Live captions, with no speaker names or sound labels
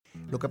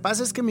Lo que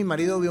pasa es que mi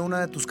marido vio una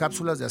de tus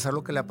cápsulas de hacer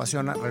lo que le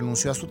apasiona,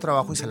 renunció a su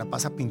trabajo y se la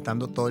pasa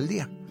pintando todo el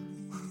día.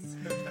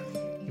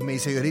 Y me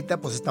dice, y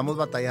ahorita pues estamos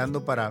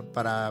batallando para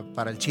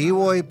el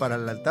chivo y para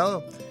el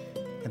altado.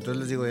 Entonces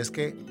les digo, es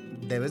que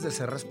debes de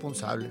ser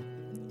responsable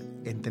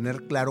en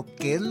tener claro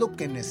qué es lo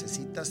que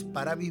necesitas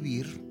para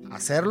vivir,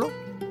 hacerlo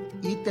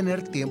y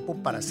tener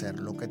tiempo para hacer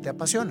lo que te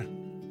apasiona.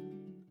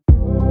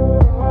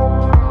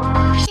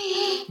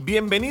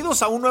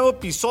 Bienvenidos a un nuevo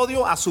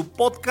episodio a su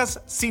podcast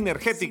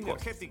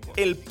Sinergéticos,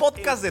 el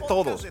podcast de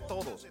todos.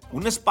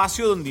 Un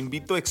espacio donde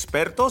invito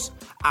expertos,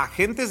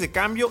 agentes de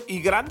cambio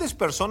y grandes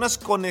personas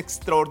con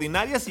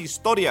extraordinarias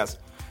historias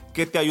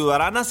que te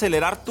ayudarán a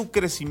acelerar tu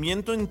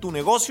crecimiento en tu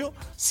negocio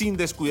sin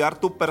descuidar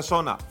tu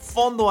persona,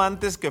 fondo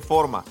antes que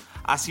forma,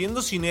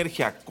 haciendo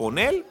sinergia con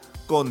él,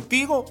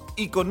 contigo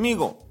y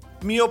conmigo.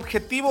 Mi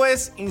objetivo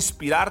es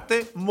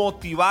inspirarte,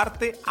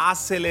 motivarte,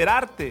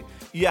 acelerarte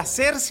y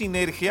hacer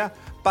sinergia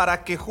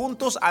para que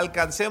juntos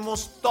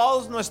alcancemos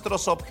todos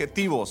nuestros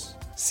objetivos.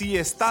 Si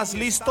estás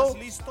listo,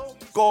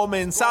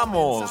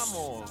 comenzamos.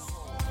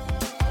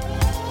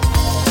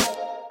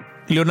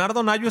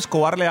 Leonardo Nayo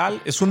Escobar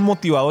Leal es un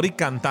motivador y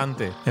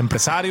cantante,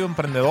 empresario,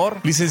 emprendedor,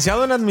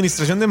 licenciado en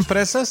Administración de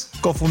Empresas,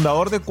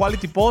 cofundador de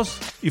Quality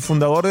Post y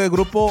fundador del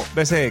grupo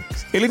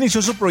BCX. Él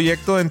inició su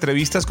proyecto de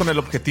entrevistas con el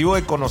objetivo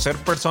de conocer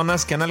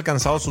personas que han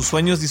alcanzado sus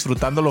sueños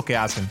disfrutando lo que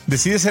hacen.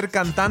 Decide ser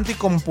cantante y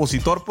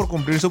compositor por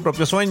cumplir su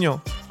propio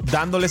sueño,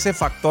 dándole ese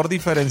factor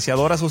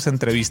diferenciador a sus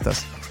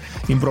entrevistas,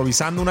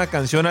 improvisando una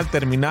canción al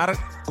terminar,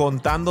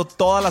 contando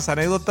todas las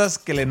anécdotas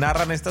que le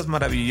narran estas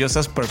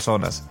maravillosas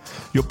personas.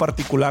 Yo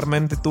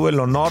particularmente tuve el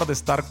honor de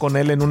estar con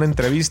él en una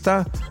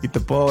entrevista y te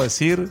puedo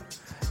decir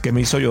que me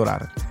hizo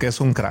llorar, que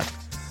es un crack.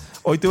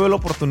 Hoy tuve la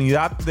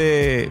oportunidad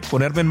de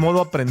ponerme en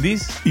modo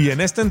aprendiz y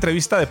en esta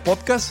entrevista de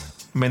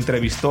podcast me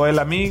entrevistó él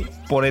a mí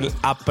por el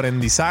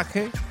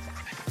aprendizaje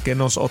que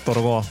nos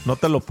otorgó. No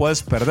te lo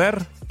puedes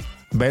perder.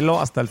 Velo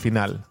hasta el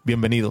final.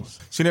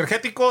 Bienvenidos.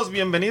 Sinergéticos,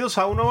 bienvenidos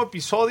a un nuevo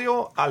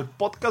episodio al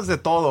podcast de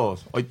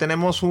todos. Hoy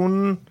tenemos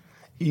un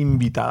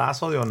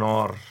invitadazo de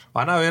honor.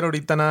 Van a ver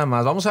ahorita nada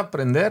más. Vamos a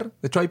aprender.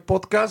 De hecho, hay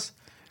podcasts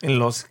en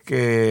los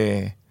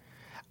que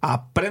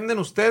aprenden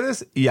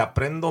ustedes y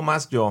aprendo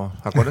más yo.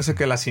 Acuérdense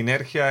que la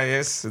sinergia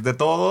es de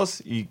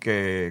todos y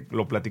que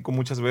lo platico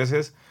muchas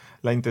veces.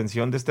 La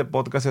intención de este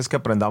podcast es que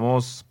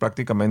aprendamos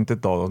prácticamente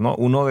todos, ¿no?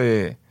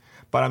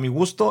 Para mi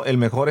gusto, el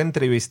mejor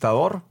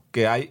entrevistador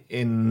que hay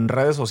en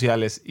redes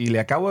sociales. Y le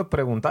acabo de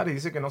preguntar y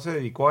dice que no se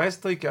dedicó a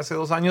esto y que hace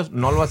 2 años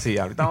no lo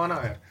hacía. Ahorita van a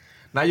ver.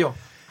 Nayo,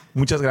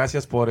 muchas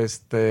gracias por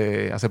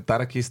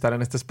aceptar aquí estar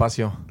en este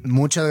espacio.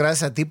 Muchas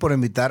gracias a ti por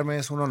invitarme.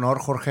 Es un honor,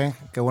 Jorge.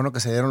 Qué bueno que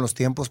se dieron los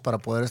tiempos para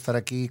poder estar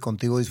aquí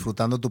contigo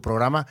disfrutando tu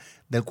programa,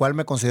 del cual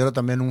me considero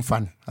también un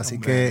fan.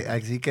 Así que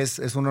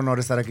es un honor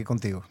estar aquí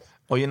contigo.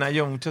 Oye,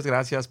 Nayo, muchas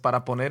gracias.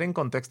 Para poner en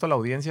contexto a la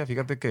audiencia,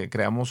 fíjate que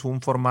creamos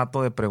un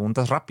formato de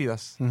preguntas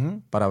rápidas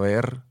para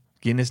ver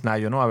quién es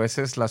Nayo, ¿no? A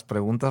veces las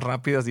preguntas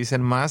rápidas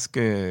dicen más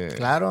que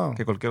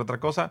cualquier otra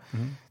cosa.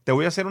 Te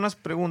voy a hacer unas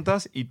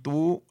preguntas y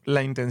tú,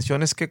 la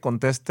intención es que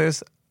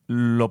contestes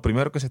lo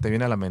primero que se te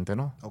viene a la mente,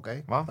 ¿no? Ok,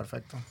 ¿va?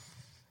 Perfecto.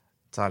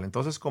 Sale,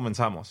 entonces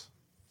comenzamos.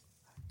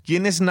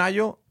 ¿Quién es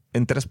Nayo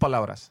en 3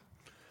 palabras?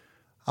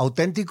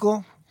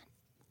 Auténtico,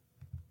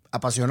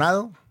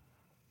 apasionado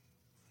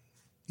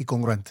y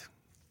congruente.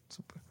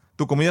 Super.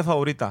 ¿Tu comida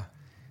favorita?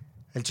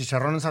 El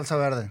chicharrón en salsa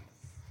verde.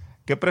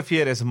 ¿Qué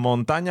prefieres,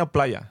 montaña o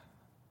playa?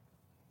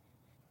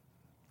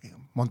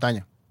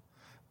 Montaña.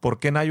 ¿Por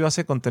qué Nayo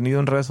hace contenido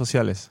en redes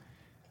sociales?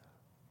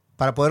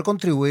 Para poder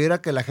contribuir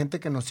a que la gente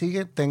que nos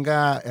sigue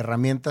tenga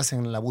herramientas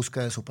en la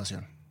búsqueda de su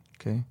pasión.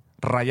 Okay.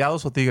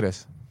 ¿Rayados o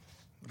Tigres?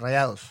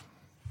 Rayados.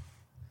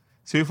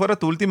 Si hoy fuera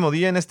tu último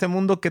día en este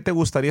mundo, ¿qué te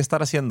gustaría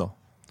estar haciendo?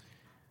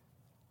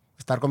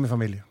 Estar con mi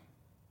familia.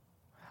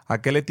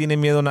 ¿A qué le tiene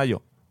miedo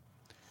Nayo?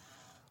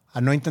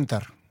 A no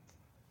intentar.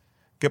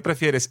 ¿Qué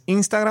prefieres,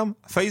 Instagram,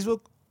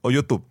 Facebook o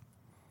YouTube?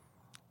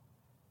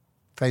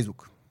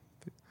 Facebook.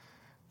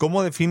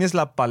 ¿Cómo defines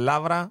la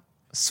palabra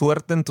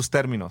suerte en tus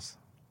términos?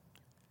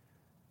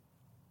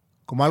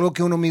 Como algo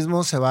que uno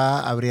mismo se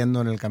va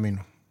abriendo en el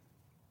camino.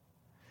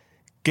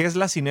 ¿Qué es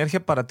la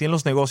sinergia para ti en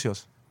los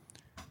negocios?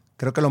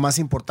 Creo que lo más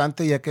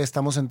importante, ya que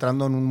estamos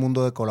entrando en un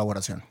mundo de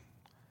colaboración.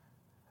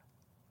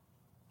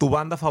 ¿Tu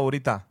banda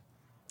favorita?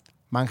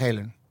 Van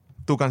Halen.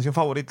 ¿Tu canción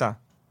favorita?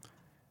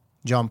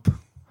 Jump.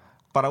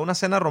 Para una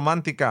cena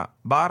romántica,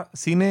 bar,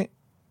 cine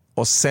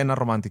o cena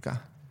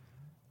romántica?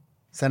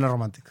 Cena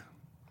romántica.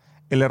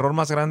 ¿El error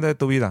más grande de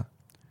tu vida?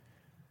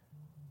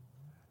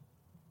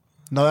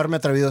 No haberme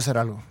atrevido a hacer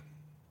algo.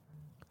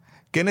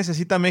 ¿Qué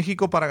necesita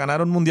México para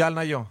ganar un mundial,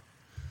 Nayo?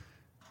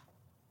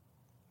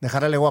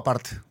 Dejar el ego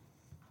aparte.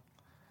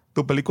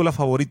 ¿Tu película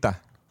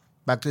favorita?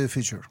 Back to the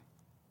Future.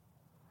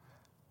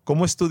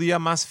 ¿Cómo es tu día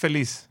más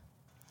feliz?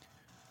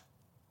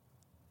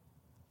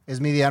 Es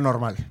mi día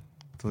normal.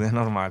 Tu día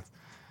normal.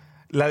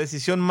 ¿La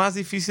decisión más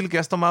difícil que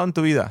has tomado en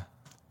tu vida?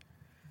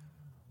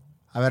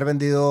 Haber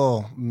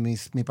vendido mi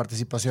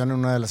participación en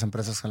una de las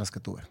empresas en las que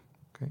tuve.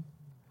 Okay.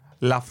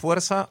 ¿La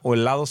fuerza o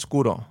el lado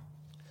oscuro?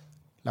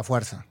 La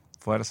fuerza.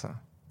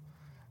 Fuerza.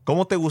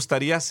 ¿Cómo te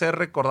gustaría ser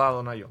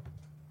recordado, Nayo?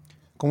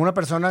 Como una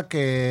persona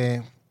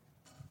que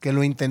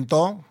lo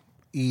intentó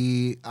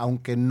y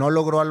aunque no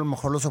logró a lo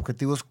mejor los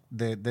objetivos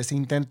de ese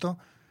intento,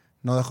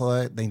 no dejó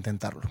de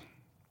intentarlo.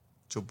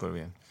 Súper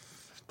bien.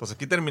 Pues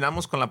aquí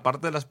terminamos con la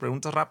parte de las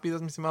preguntas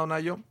rápidas, mi estimado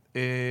Nayo.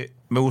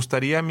 Me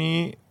gustaría a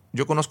mí,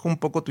 yo conozco un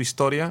poco tu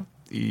historia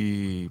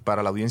y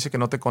para la audiencia que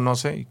no te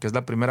conoce y que es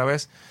la primera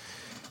vez,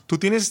 tú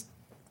tienes,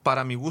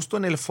 para mi gusto,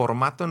 en el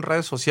formato en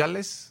redes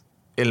sociales,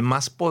 el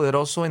más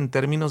poderoso en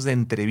términos de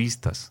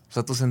entrevistas. O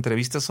sea, tus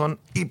entrevistas son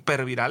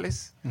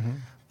hipervirales,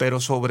 pero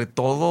sobre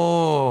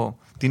todo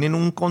tienen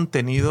un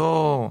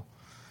contenido,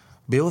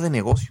 veo de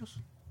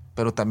negocios,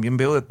 pero también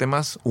veo de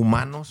temas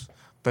humanos,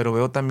 pero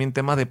veo también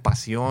tema de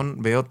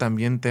pasión, veo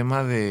también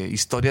tema de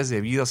historias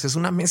de vida. O sea, es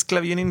una mezcla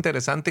bien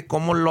interesante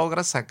cómo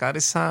logras sacar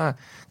esa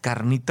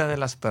carnita de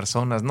las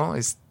personas, ¿no?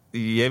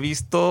 Y he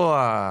visto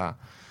a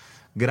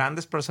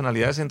grandes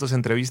personalidades en tus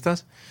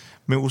entrevistas.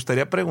 Me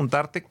gustaría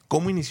preguntarte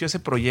cómo inició ese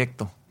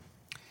proyecto.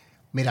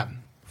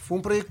 Mira, fue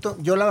un proyecto...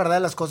 Yo la verdad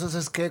de las cosas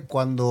es que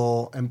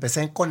cuando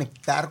empecé a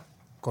conectar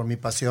con mi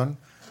pasión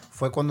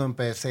fue cuando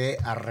empecé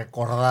a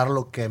recordar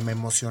lo que me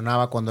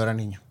emocionaba cuando era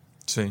niño.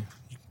 Sí.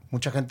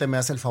 Mucha gente me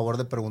hace el favor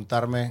de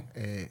preguntarme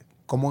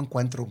cómo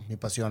encuentro mi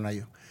pasión a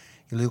ello.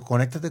 Y le digo,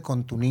 conéctate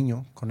con tu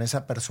niño, con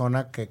esa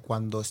persona que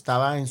cuando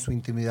estaba en su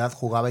intimidad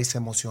jugaba y se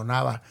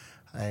emocionaba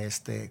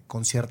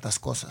con ciertas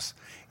cosas.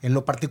 En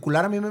lo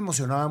particular a mí me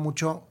emocionaba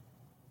mucho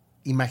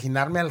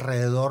imaginarme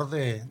alrededor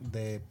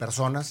de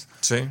personas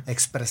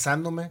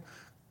expresándome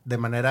de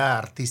manera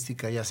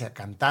artística, ya sea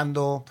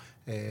cantando,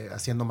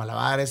 haciendo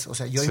malabares. O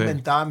sea, yo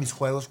inventaba mis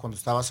juegos cuando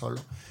estaba solo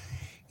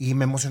y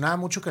me emocionaba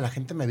mucho que la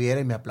gente me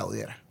viera y me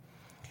aplaudiera.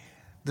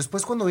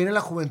 Después, cuando viene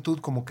la juventud,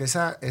 como que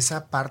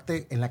esa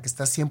parte en la que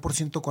estás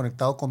 100%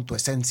 conectado con tu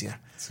esencia,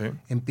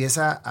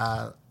 empieza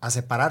a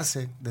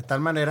separarse de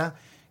tal manera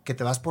que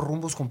te vas por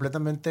rumbos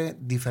completamente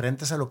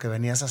diferentes a lo que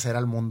venías a hacer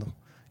al mundo.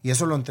 Y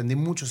eso lo entendí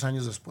muchos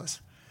años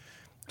después.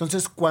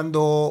 Entonces,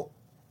 cuando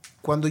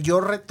yo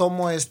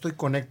retomo esto y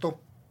conecto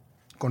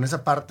con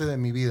esa parte de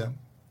mi vida,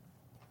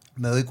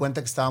 me doy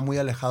cuenta que estaba muy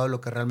alejado de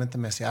lo que realmente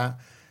me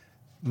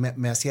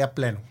hacía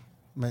pleno,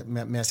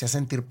 me hacía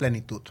sentir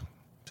plenitud.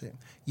 ¿Sí?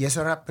 Y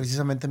eso era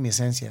precisamente mi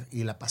esencia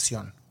y la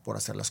pasión por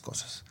hacer las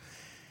cosas.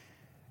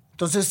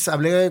 Entonces,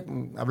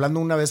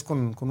 hablando una vez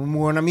con un muy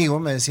buen amigo,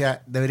 me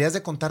decía, deberías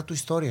de contar tu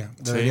historia,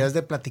 deberías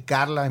de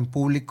platicarla en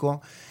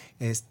público.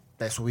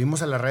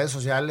 Subimos a las redes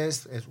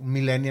sociales, es un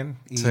millennial,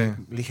 y le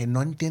dije,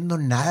 no entiendo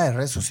nada de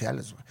redes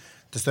sociales.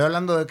 Te estoy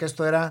hablando de que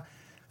esto era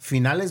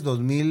finales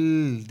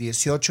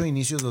 2018,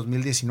 inicios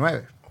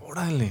 2019.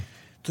 Órale.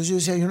 Entonces yo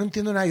decía, yo no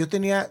entiendo nada. Yo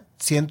tenía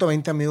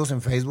 120 amigos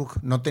en Facebook,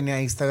 no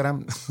tenía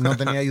Instagram, no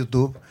tenía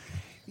YouTube.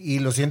 Y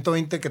los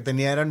 120 que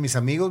tenía eran mis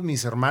amigos,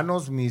 mis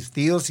hermanos, mis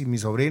tíos y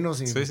mis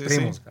sobrinos y mis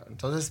primos. Sí.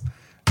 Entonces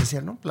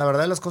decía, no, la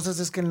verdad de las cosas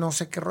es que no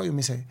sé qué rollo. Me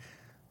dice,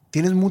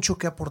 tienes mucho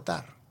que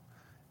aportar.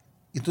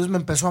 Y entonces me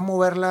empezó a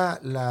mover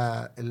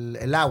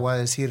el agua, a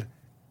decir,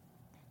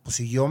 pues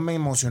si yo me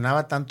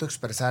emocionaba tanto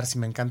expresar, si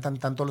me encantan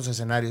tanto los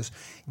escenarios,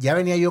 ya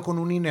venía yo con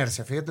una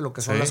inercia. Fíjate lo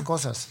que son las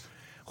cosas,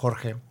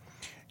 Jorge.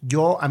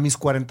 Yo a mis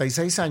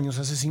 46 años,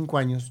 hace 5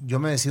 años, yo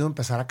me decido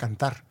empezar a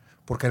cantar,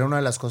 porque era una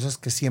de las cosas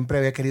que siempre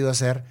había querido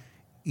hacer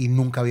y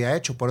nunca había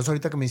hecho. Por eso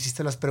ahorita que me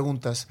hiciste las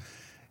preguntas,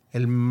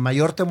 el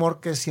mayor temor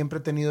que siempre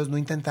he tenido es no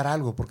intentar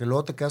algo, porque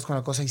luego te quedas con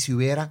la cosa y si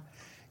hubiera,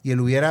 y el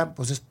hubiera,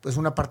 pues es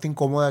una parte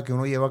incómoda que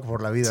uno lleva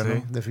por la vida,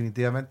 ¿no?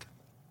 Definitivamente.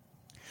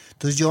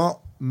 Entonces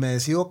yo me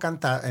decido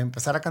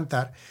empezar a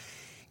cantar,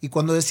 y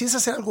cuando decides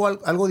hacer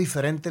algo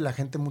diferente, la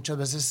gente muchas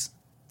veces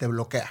te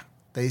bloquea.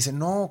 Te dicen,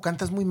 no,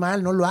 cantas muy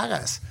mal, no lo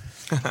hagas.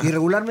 Y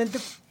regularmente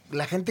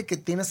la gente que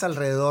tienes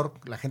alrededor,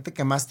 la gente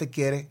que más te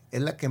quiere,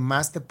 es la que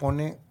más te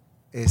pone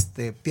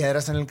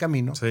piedras en el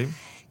camino. Sí.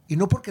 Y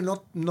no porque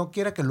no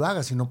quiera que lo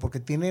hagas, sino porque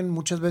tienen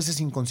muchas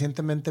veces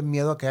inconscientemente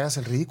miedo a que hagas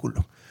el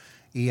ridículo.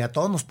 Y a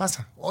todos nos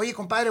pasa. Oye,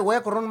 compadre, voy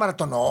a correr un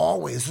maratón. No,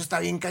 güey, eso está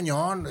bien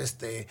cañón.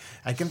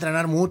 Hay que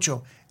entrenar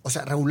mucho. O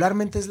sea,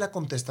 regularmente es la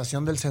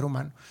contestación del ser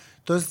humano.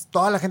 Entonces,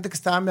 toda la gente que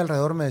estaba a mi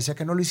alrededor me decía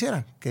que no lo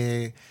hiciera,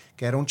 que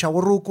era un chavo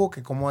ruco,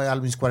 que como a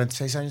mis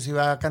 46 años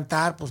iba a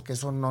cantar, pues que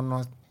eso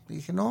no. Y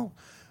dije, no,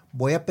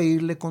 voy a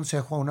pedirle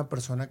consejo a una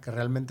persona que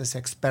realmente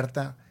sea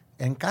experta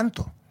en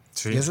canto.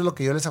 Sí. Y eso es lo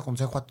que yo les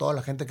aconsejo a toda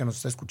la gente que nos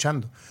está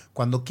escuchando.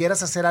 Cuando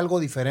quieras hacer algo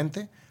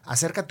diferente,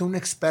 acércate a un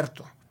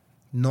experto.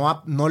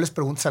 No les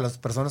preguntes a las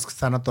personas que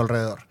están a tu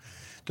alrededor.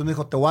 Entonces me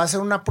dijo, te voy a hacer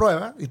una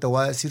prueba y te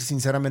voy a decir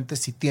sinceramente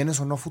si tienes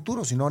o no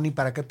futuro, si no, ni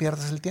para qué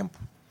pierdas el tiempo.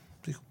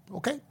 Dijo,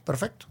 ok,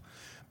 perfecto.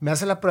 Me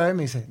hace la prueba y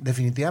me dice,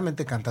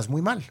 definitivamente cantas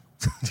muy mal.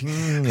 Sí,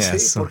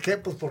 ¿por qué?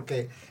 Pues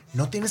porque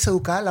no tienes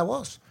educada la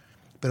voz,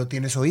 pero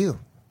tienes oído.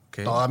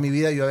 Okay. Toda mi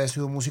vida yo había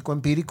sido músico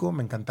empírico,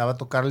 me encantaba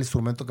tocar el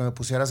instrumento que me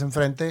pusieras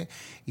enfrente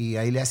y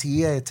ahí le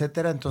hacía,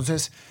 etcétera.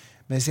 Entonces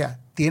me decía,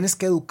 tienes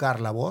que educar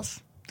la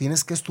voz,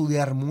 tienes que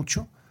estudiar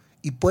mucho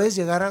y puedes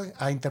llegar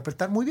a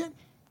interpretar muy bien.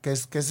 que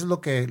eso es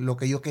lo que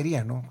yo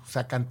quería, ¿no? O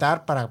sea,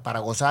 cantar para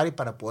gozar y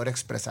para poder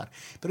expresar.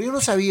 Pero yo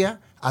no sabía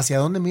hacia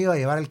dónde me iba a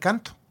llevar el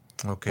canto.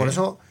 Okay. Por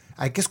eso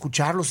hay que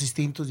escuchar los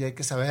instintos y hay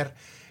que saber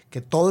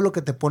que todo lo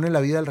que te pone la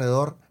vida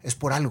alrededor es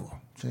por algo,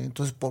 ¿sí?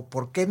 Entonces,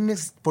 ¿por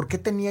qué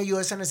tenía yo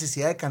esa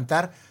necesidad de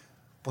cantar?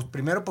 Pues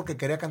primero porque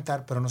quería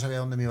cantar, pero no sabía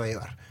dónde me iba a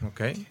llevar.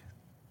 Okay.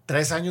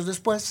 3 años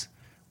después,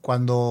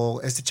 cuando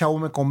este chavo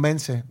me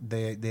convence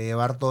de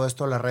llevar todo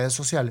esto a las redes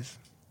sociales,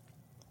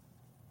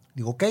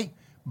 digo, ok,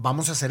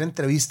 vamos a hacer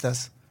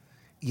entrevistas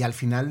y al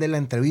final de la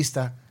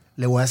entrevista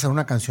le voy a hacer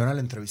una canción al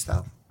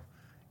entrevistado.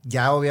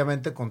 Ya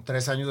obviamente con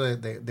 3 años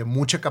de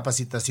mucha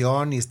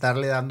capacitación y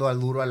estarle dando al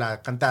duro a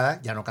la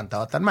cantada, ya no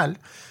cantaba tan mal.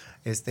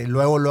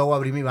 Luego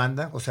abrí mi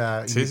banda, o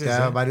sea, invité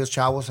a varios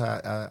chavos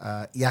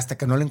y hasta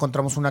que no le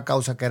encontramos una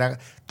causa que era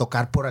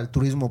tocar por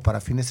altruismo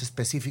para fines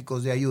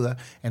específicos de ayuda,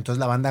 entonces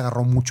la banda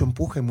agarró mucho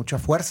empuje, mucha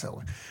fuerza,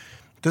 güey.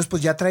 Entonces,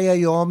 pues ya traía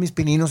yo mis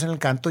pininos en el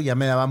canto, ya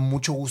me daba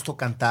mucho gusto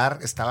cantar,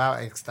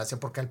 estaba extasia,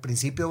 porque al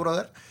principio,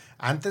 brother,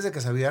 antes de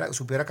que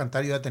supiera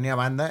cantar, yo ya tenía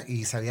banda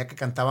y sabía que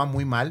cantaba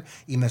muy mal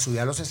y me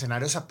subía a los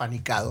escenarios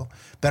apanicado.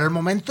 Pero al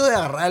momento de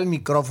agarrar el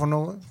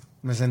micrófono,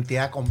 me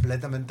sentía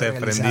completamente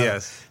realizado. Te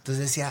prendías.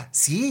 Entonces decía,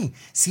 sí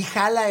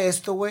jala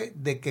esto, güey,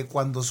 de que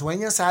cuando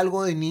sueñas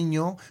algo de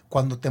niño,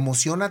 cuando te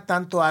emociona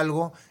tanto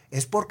algo,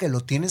 es porque lo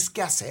tienes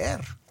que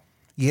hacer.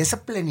 Y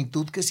esa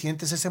plenitud que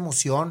sientes, esa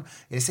emoción,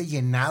 ese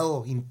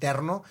llenado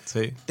interno,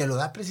 te lo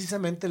da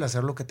precisamente el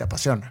hacer lo que te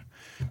apasiona.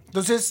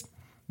 Entonces,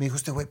 me dijo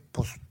este güey,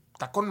 pues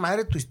está con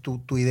madre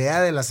tu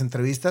idea de las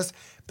entrevistas,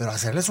 pero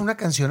hacerles una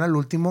canción al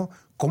último,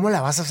 ¿cómo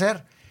la vas a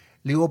hacer?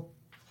 Le digo,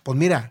 pues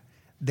mira,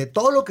 de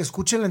todo lo que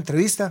escuche en la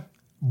entrevista,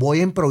 voy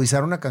a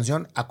improvisar una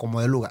canción a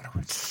como dé lugar,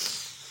 güey.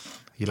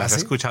 Y las he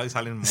escuchado y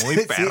salen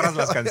muy perras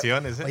las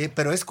canciones. Oye,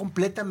 pero es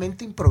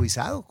completamente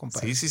improvisado,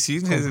 compadre.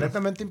 Sí.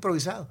 Completamente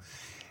improvisado.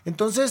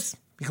 Entonces,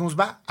 dijimos,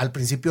 al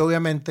principio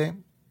obviamente,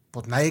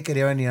 pues nadie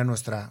quería venir a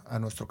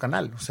nuestro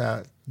canal. O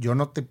sea, yo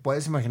no te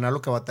puedes imaginar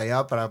lo que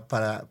batallaba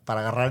para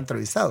agarrar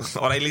entrevistados.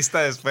 Ahora hay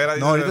lista de espera.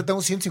 No, ahorita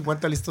tengo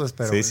 150 listos de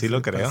espera. Sí,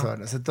 lo creo.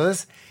 Personas.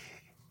 Entonces,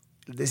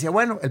 decía,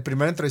 bueno, el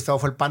primer entrevistado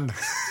fue el Panda.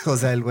 O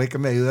sea, el güey que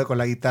me ayuda con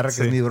la guitarra,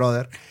 que es mi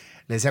brother.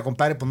 Le decía,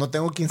 compadre, pues no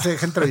tengo quien se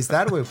deje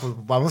entrevistar, güey. Pues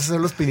vamos a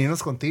hacer los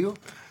pininos contigo.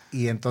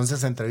 Y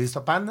entonces entrevisto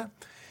a Panda.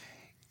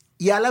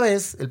 Y a la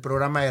vez, el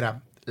programa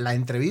era la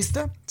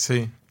entrevista.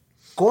 Sí.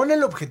 Con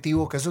el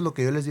objetivo, que eso es lo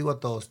que yo les digo a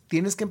todos,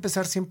 tienes que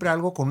empezar siempre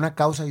algo con una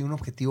causa y un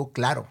objetivo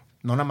claro,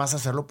 no nada más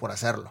hacerlo por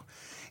hacerlo.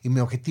 Y mi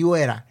objetivo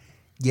era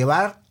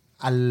llevar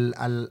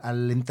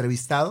al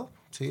entrevistado,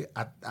 ¿sí?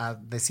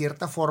 De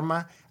cierta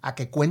forma, a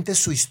que cuente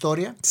su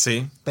historia,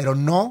 pero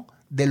no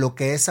de lo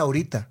que es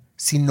ahorita,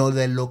 sino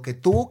de lo que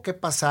tuvo que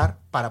pasar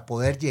para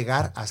poder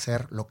llegar a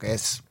ser lo que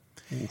es.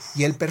 Uf.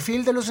 Y el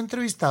perfil de los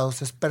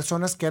entrevistados es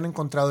personas que han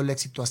encontrado el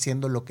éxito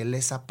haciendo lo que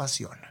les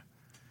apasiona.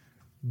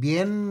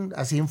 Bien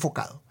así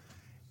enfocado.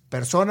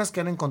 Personas que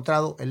han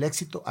encontrado el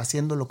éxito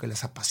haciendo lo que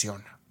les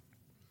apasiona.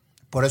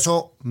 Por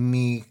eso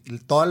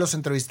todos los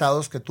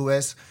entrevistados que tú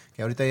ves,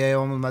 que ahorita ya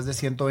llevamos más de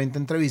 120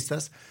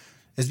 entrevistas,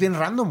 es bien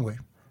random, güey.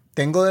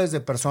 Tengo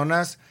desde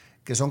personas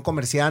que son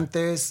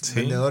comerciantes,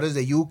 vendedores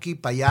de yuki,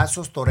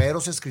 payasos,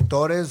 toreros,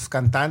 escritores,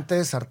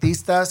 cantantes,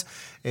 artistas.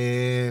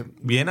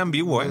 Bien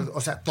ambiguo, ¿eh? O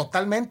sea,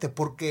 totalmente,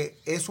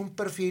 porque es un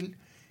perfil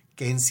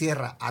que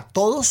encierra a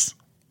todos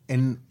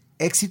en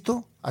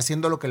éxito,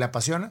 haciendo lo que le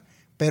apasiona,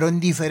 pero en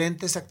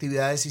diferentes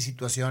actividades y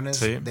situaciones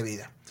de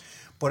vida.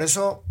 Por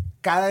eso,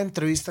 cada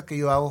entrevista que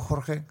yo hago,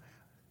 Jorge,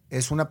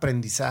 es un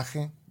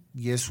aprendizaje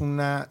y es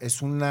una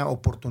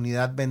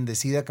oportunidad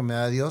bendecida que me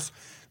da Dios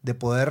de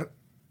poder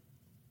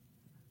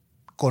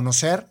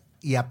conocer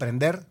y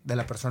aprender de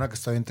la persona que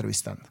estoy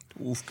entrevistando.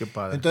 Uf, qué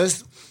padre.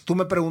 Entonces, tú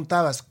me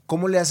preguntabas,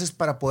 ¿cómo le haces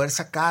para poder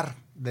sacar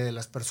de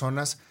las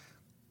personas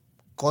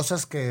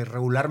cosas que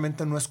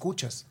regularmente no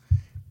escuchas?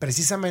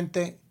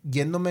 Precisamente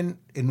yéndome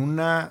en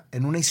una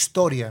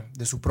historia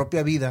de su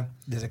propia vida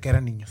desde que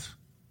eran niños.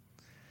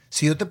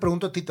 Si yo te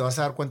pregunto a ti, te vas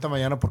a dar cuenta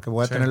mañana porque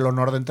voy a tener el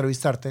honor de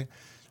entrevistarte.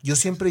 Yo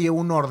siempre llevo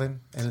un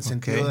orden en el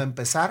sentido de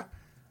empezar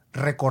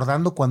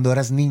recordando cuando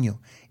eras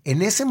niño.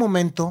 En ese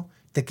momento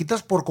te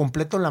quitas por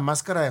completo la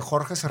máscara de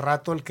Jorge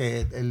Cerrato,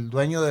 el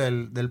dueño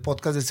del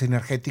podcast de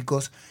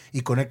Sinergéticos,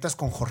 y conectas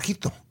con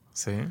Jorgito.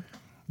 Sí.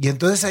 Y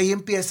entonces ahí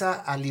empieza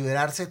a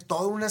liberarse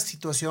toda una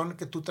situación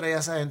que tú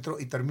traías adentro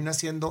y termina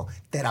siendo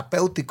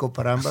terapéutico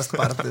para ambas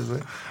partes,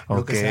 güey.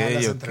 Lo que sea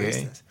las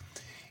entrevistas.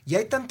 Y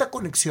hay tanta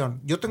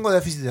conexión. Yo tengo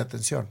déficit de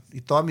atención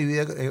y toda mi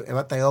vida he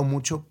batallado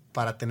mucho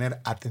para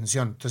tener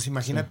atención. Entonces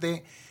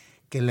imagínate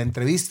que en la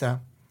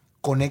entrevista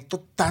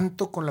conecto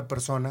tanto con la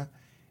persona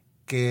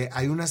que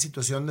hay una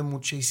situación de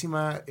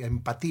muchísima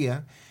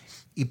empatía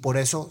y por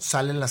eso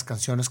salen las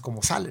canciones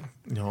como salen.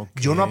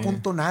 Yo no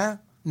apunto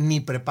nada,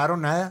 ni preparo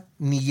nada,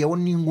 ni llevo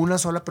ninguna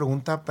sola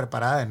pregunta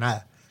preparada de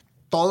nada.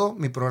 Todo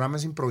mi programa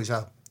es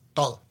improvisado.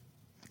 Todo.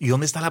 ¿Y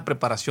dónde está la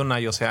preparación,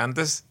 Nayo? O sea,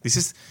 antes,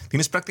 dices,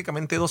 tienes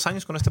prácticamente 2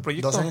 años con este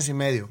proyecto. 2 años y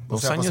medio.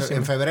 Dos años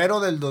en febrero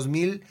del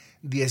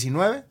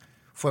 2019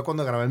 fue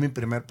cuando grabé mi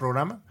primer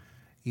programa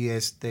Y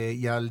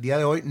al día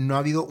de hoy no ha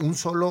habido una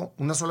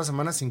sola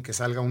semana sin que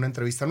salga una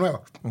entrevista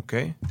nueva. Ok.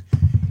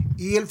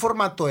 Y el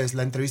formato es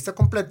la entrevista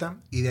completa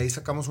y de ahí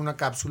sacamos una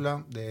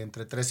cápsula de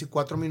entre 3 y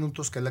 4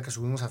 minutos, que es la que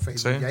subimos a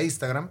Facebook y a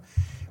Instagram.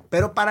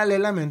 Pero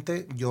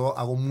paralelamente yo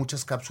hago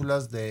muchas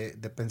cápsulas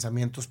de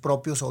pensamientos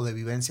propios o de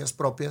vivencias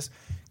propias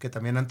que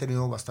también han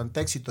tenido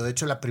bastante éxito. De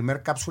hecho, la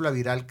primera cápsula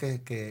viral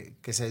que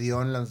se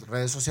dio en las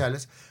redes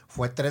sociales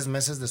fue 3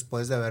 meses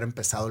después de haber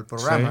empezado el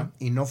programa.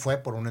 Y no fue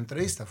por una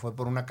entrevista, fue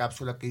por una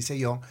cápsula que hice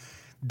yo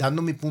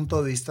dando mi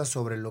punto de vista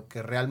sobre lo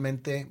que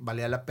realmente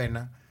valía la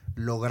pena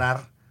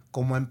lograr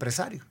como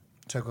empresario.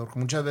 O sea, porque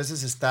muchas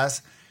veces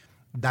estás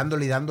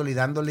dándole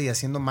y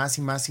haciendo más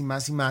y más y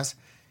más y más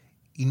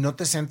y no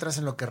te centras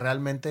en lo que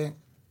realmente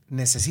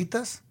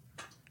necesitas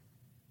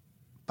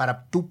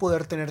para tú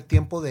poder tener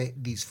tiempo de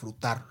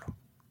disfrutarlo.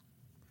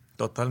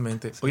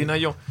 Totalmente. Oye,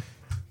 Nayo,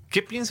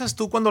 ¿qué piensas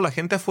tú cuando la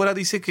gente afuera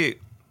dice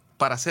que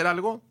para hacer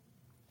algo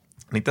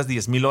necesitas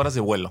 10,000 horas de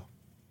vuelo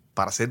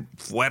para ser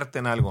fuerte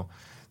en algo?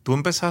 Tú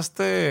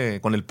empezaste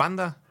con el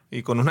Panda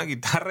y con una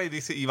guitarra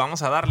y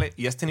vamos a darle,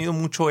 y has tenido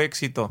mucho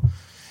éxito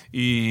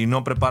y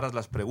no preparas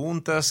las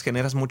preguntas,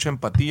 generas mucha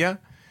empatía.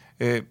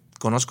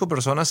 Conozco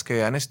personas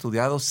que han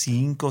estudiado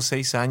 5 o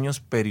 6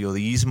 años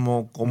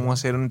periodismo, cómo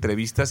hacer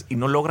entrevistas y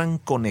no logran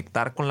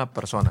conectar con la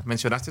persona.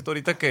 Mencionaste tú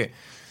ahorita que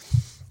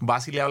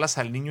vas y le hablas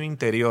al niño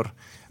interior,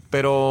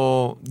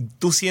 pero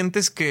 ¿tú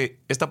sientes que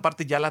esta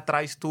parte ya la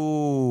traes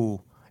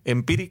tú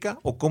empírica?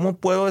 ¿O cómo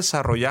puedo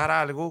desarrollar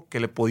algo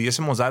que le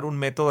pudiésemos dar un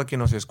método a quien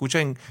nos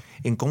escucha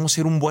en cómo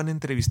ser un buen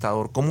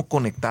entrevistador, cómo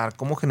conectar,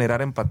 cómo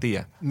generar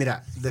empatía?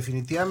 Mira,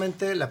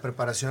 definitivamente la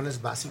preparación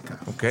es básica.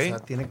 Okay. O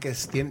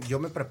sea, yo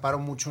me preparo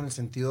mucho en el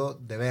sentido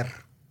de ver.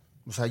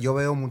 O sea, yo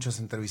veo muchos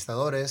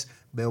entrevistadores,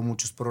 veo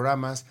muchos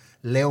programas,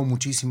 leo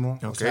muchísimo.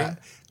 Okay. O sea,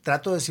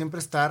 trato de siempre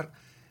estar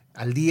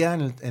al día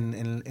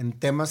en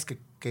temas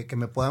que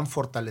me puedan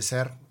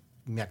fortalecer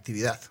mi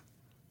actividad.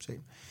 ¿Sí?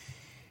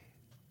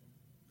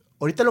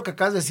 Ahorita lo que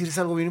acabas de decir es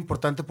algo bien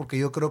importante porque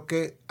yo creo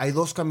que hay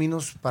 2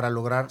 caminos para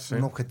lograr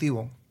un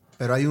objetivo,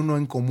 pero hay uno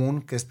en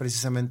común que es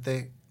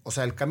precisamente, o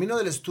sea, el camino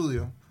del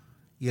estudio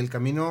y el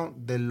camino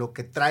de lo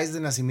que traes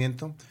de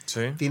nacimiento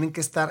tienen que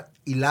estar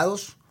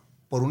hilados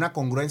por una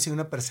congruencia y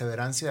una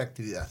perseverancia de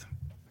actividad.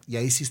 Y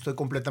ahí sí estoy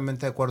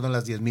completamente de acuerdo en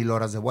las 10,000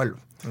 horas de vuelo.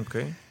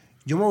 Okay.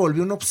 Yo me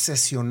volví un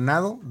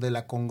obsesionado de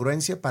la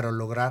congruencia para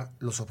lograr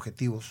los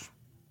objetivos.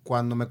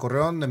 Cuando me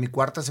corrieron de mi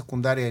cuarta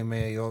secundaria y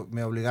me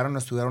obligaron a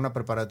estudiar una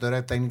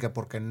preparatoria técnica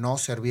porque no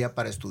servía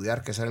para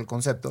estudiar, que ese era el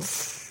concepto,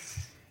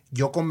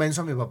 yo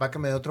convenzo a mi papá que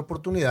me dé otra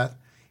oportunidad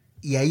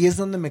y ahí es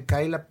donde me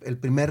cae el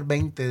primer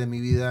 20 de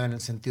mi vida en el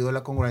sentido de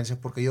la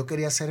congruencia, porque yo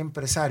quería ser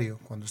empresario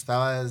cuando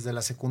estaba desde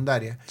la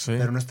secundaria,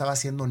 pero no estaba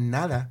haciendo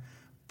nada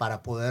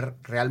para poder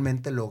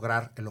realmente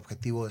lograr el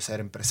objetivo de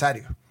ser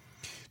empresario.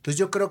 Entonces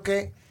yo creo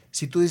que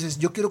si tú dices,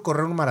 yo quiero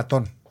correr un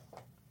maratón,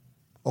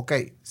 ok,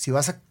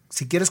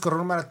 si quieres correr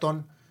un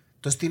maratón,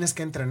 entonces tienes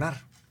que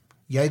entrenar.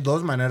 Y hay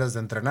 2 maneras de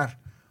entrenar.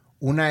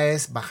 Una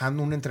es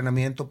bajando un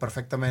entrenamiento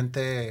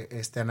perfectamente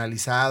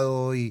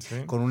analizado y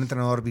con un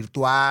entrenador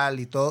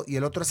virtual y todo. Y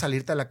el otro es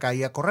salirte a la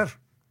calle a correr.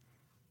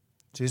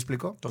 ¿Sí me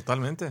explico?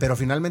 Totalmente. Pero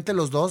finalmente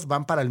los 2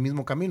 van para el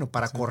mismo camino,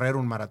 para correr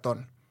un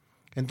maratón.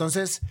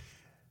 Entonces,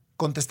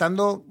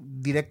 contestando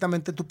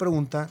directamente tu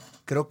pregunta,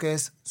 creo que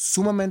es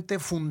sumamente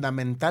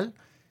fundamental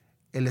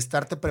el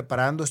estarte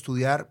preparando,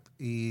 estudiar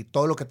y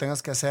todo lo que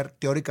tengas que hacer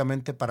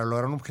teóricamente para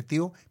lograr un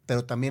objetivo,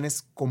 pero también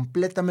es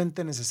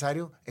completamente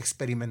necesario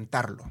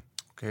experimentarlo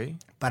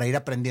para ir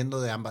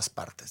aprendiendo de ambas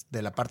partes,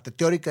 de la parte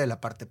teórica y de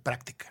la parte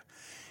práctica,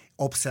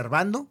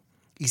 observando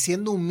y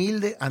siendo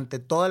humilde ante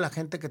toda la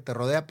gente que te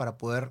rodea para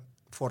poder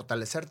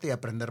fortalecerte y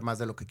aprender más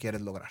de lo que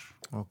quieres lograr.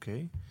 Ok.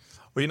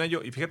 Oye,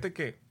 Nayo, y fíjate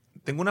que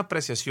tengo una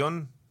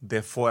apreciación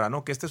de fuera,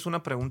 ¿no? Que esta es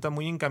una pregunta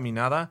muy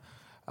encaminada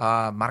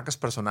a marcas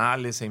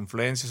personales, a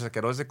influencers, a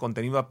creadores de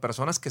contenido, a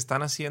personas que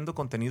están haciendo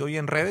contenido hoy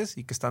en redes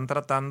y que están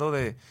tratando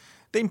de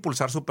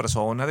impulsar su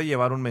persona, de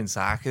llevar un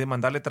mensaje, de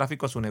mandarle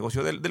tráfico a su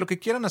negocio, de lo que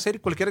quieran hacer y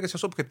cualquiera que sea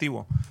su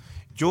objetivo.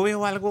 Yo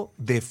veo algo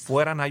de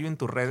fuera, Nayo, en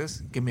tus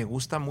redes que me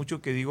gusta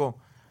mucho, que digo,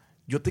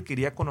 yo te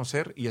quería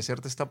conocer y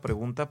hacerte esta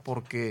pregunta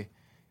porque...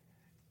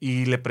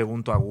 Y le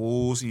pregunto a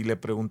Gus, y le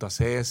pregunto a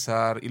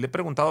César, y le he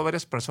preguntado a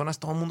varias personas,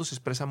 todo el mundo se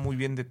expresa muy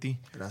bien de ti.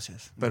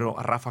 Gracias. Pero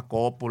a Rafa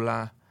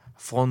Coppola,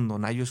 fondo,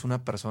 Nayo es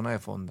una persona de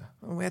fonda.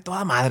 A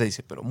toda madre,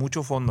 dice, pero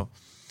mucho fondo.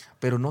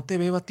 Pero no te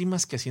veo a ti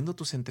más que haciendo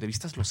tus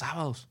entrevistas los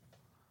sábados.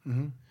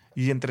 Uh-huh.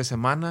 Y entre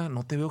semana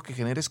no te veo que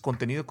generes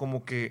contenido,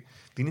 como que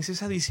tienes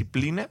esa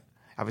disciplina.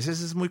 A veces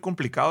es muy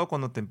complicado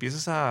cuando te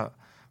empiezas a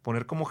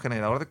poner como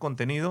generador de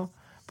contenido,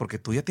 porque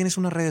tú ya tienes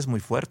unas redes muy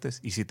fuertes.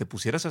 Y si te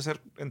pusieras a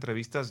hacer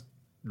entrevistas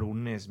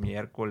lunes,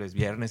 miércoles,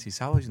 viernes y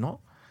sábados,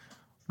 ¿no?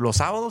 Los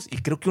sábados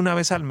y creo que una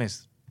vez al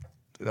mes.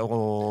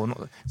 No.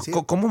 Sí.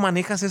 ¿Cómo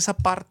manejas esa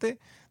parte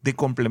de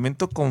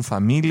complemento con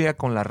familia,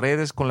 con las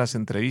redes, con las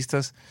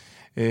entrevistas?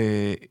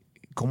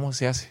 ¿Cómo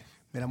se hace?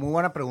 Mira, muy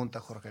buena pregunta,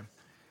 Jorge.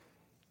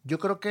 Yo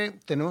creo que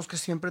tenemos que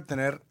siempre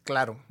tener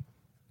claro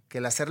que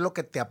el hacer lo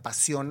que te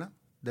apasiona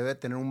debe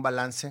tener un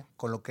balance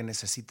con lo que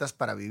necesitas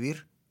para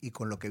vivir y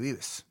con lo que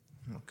vives.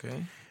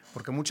 Okay.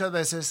 Porque muchas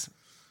veces,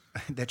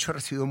 de hecho he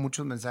recibido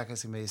muchos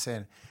mensajes y me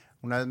dicen,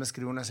 una vez me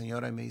escribió una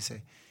señora y me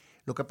dice,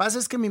 lo que pasa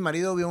es que mi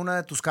marido vio una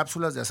de tus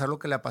cápsulas de hacer lo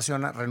que le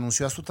apasiona,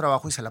 renunció a su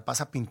trabajo y se la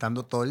pasa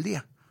pintando todo el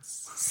día.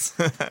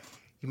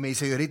 Y me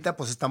dice, y ahorita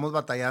pues estamos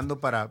batallando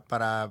para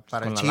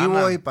el chivo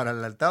lana y para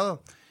el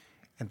altado.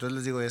 Entonces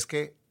les digo, es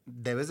que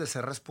debes de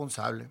ser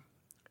responsable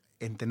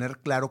en tener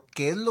claro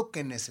qué es lo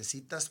que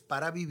necesitas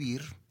para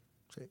vivir,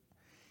 ¿sí?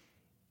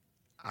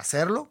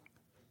 Hacerlo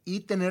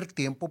y tener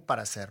tiempo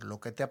para hacer lo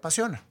que te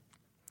apasiona.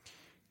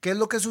 ¿Qué es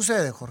lo que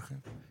sucede, Jorge?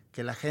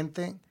 Que la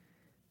gente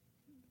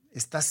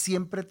está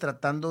siempre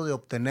tratando de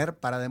obtener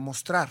para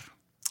demostrar.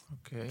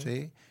 Okay.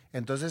 ¿Sí?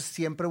 Entonces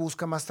siempre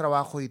busca más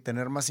trabajo y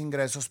tener más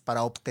ingresos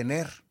para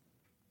obtener.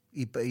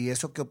 Y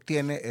eso que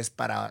obtiene es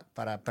para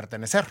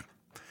pertenecer.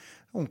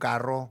 Un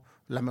carro,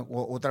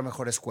 otra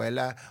mejor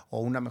escuela o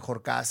una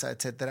mejor casa,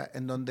 etcétera.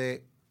 En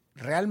donde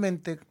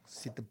realmente,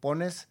 si te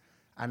pones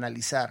a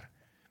analizar,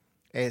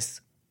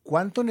 es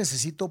cuánto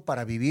necesito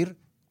para vivir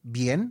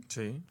bien.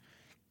 Sí.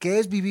 ¿Qué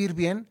es vivir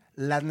bien?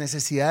 Las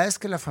necesidades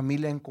que la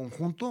familia en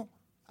conjunto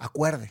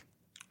acuerde.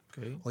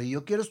 Okay. Oye,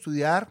 yo quiero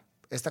estudiar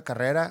esta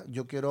carrera,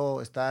 yo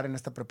quiero estar en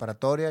esta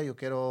preparatoria, yo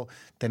quiero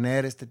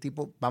tener este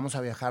tipo, vamos a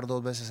viajar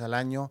 2 veces al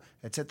año,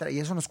 etcétera. Y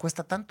eso nos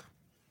cuesta tanto.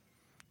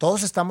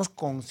 Todos estamos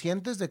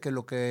conscientes de que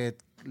lo que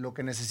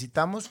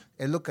necesitamos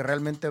es lo que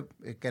realmente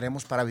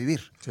queremos para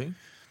vivir. Sí.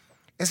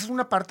 Esa es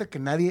una parte que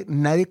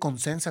nadie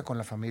consensa con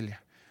la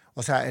familia.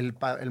 O sea, el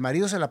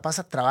marido se la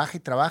pasa, trabaja y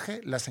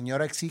trabaje, la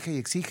señora exige y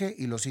exige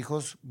y los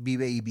hijos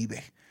vive y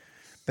vive.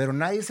 Pero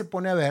nadie se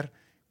pone a ver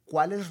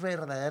cuál es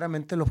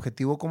verdaderamente el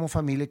objetivo como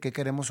familia y qué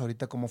queremos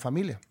ahorita como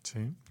familia.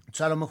 Sí. O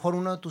sea, a lo mejor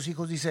uno de tus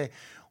hijos dice,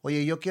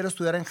 oye, yo quiero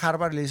estudiar en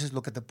Harvard, le dices,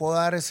 lo que te puedo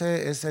dar es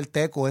el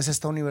TEC o es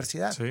esta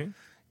universidad. Sí.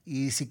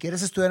 Y si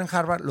quieres estudiar en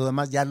Harvard, lo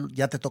demás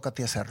ya te toca a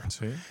ti hacerlo.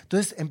 Sí.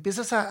 Entonces,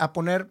 empiezas a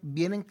poner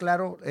bien en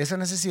claro esa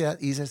necesidad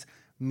y dices,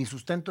 mi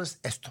sustento es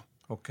esto.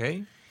 Ok.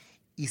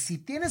 Y si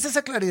tienes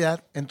esa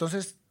claridad,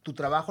 entonces tu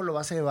trabajo lo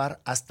vas a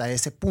llevar hasta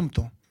ese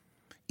punto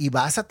y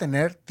vas a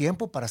tener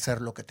tiempo para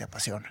hacer lo que te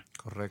apasiona.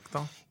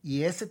 Correcto.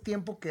 Y ese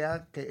tiempo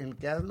en el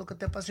que haces lo que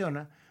te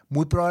apasiona,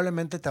 muy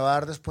probablemente te va a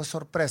dar después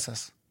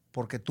sorpresas,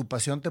 porque tu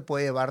pasión te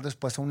puede llevar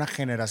después a una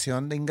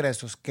generación de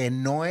ingresos que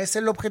no es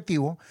el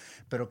objetivo,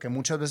 pero que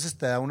muchas veces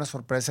te da una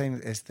sorpresa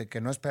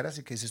que no esperas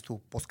y que dices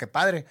tú, pues qué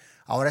padre,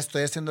 ahora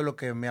estoy haciendo lo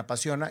que me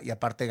apasiona y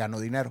aparte gano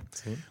dinero.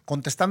 Sí.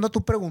 Contestando a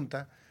tu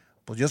pregunta,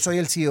 pues yo soy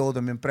el CEO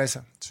de mi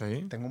empresa.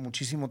 Sí. Tengo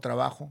muchísimo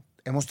trabajo.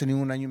 Hemos tenido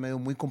un año y medio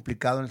muy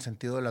complicado en el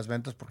sentido de las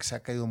ventas porque se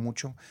ha caído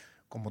mucho,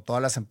 como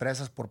todas las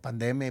empresas, por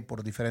pandemia y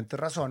por diferentes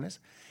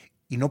razones.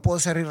 Y no puedo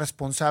ser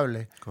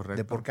irresponsable. Correcto.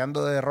 De porque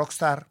ando de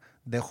rockstar,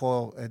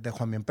 dejo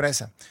a mi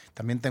empresa.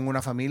 También tengo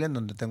una familia en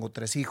donde tengo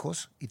 3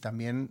 hijos y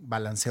también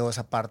balanceo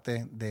esa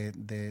parte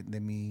de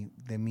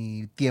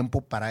mi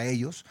tiempo para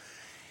ellos.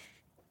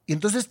 Y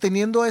entonces,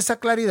 teniendo esa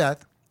claridad,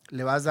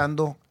 le vas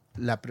dando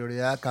la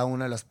prioridad a cada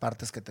una de las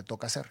partes que te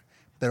toca hacer.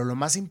 Pero lo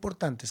más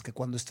importante es que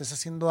cuando estés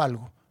haciendo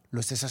algo, lo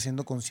estés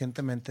haciendo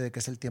conscientemente de que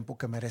es el tiempo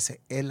que merece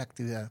la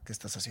actividad que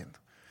estás haciendo.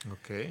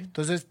 Ok.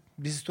 Entonces,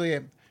 dices tú,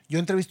 oye, yo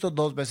entrevisto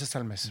 2 veces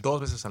al mes.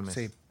 2 veces al mes.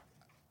 Sí.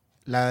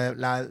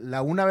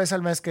 La una vez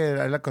al mes que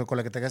con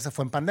la que te quedaste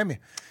fue en pandemia.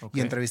 Ok.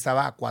 Y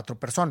entrevistaba a 4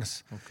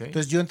 personas. Ok.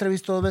 Entonces, yo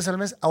entrevisto 2 veces al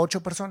mes a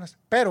 8 personas.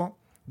 Pero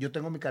yo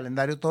tengo mi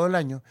calendario todo el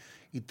año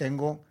y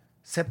tengo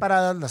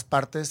separadas las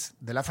partes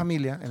de la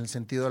familia en el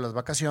sentido de las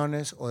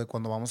vacaciones o de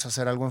cuando vamos a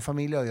hacer algo en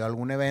familia o de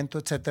algún evento,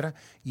 etcétera,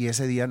 y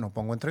ese día no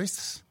pongo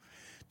entrevistas.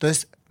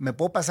 Entonces, me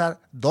puedo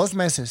pasar 2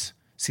 meses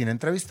sin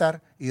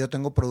entrevistar y yo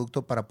tengo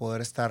producto para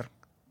poder estar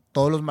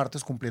todos los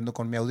martes cumpliendo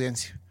con mi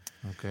audiencia.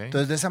 Okay.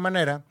 Entonces, de esa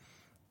manera,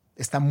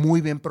 está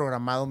muy bien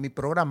programado mi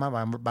programa,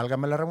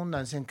 válgame la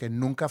redundancia, en que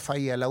nunca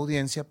falle a la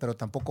audiencia, pero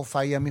tampoco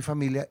falle a mi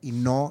familia y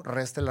no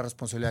reste la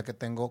responsabilidad que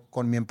tengo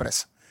con mi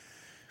empresa.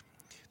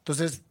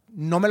 Entonces,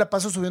 no me la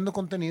paso subiendo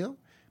contenido,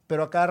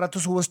 pero a cada rato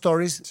subo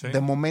stories Sí. de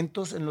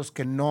momentos en los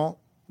que no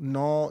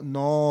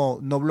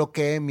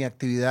bloqueé mi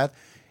actividad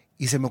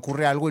y se me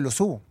ocurre algo y lo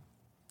subo.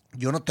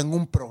 Yo no tengo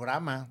un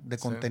programa de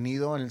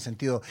contenido en el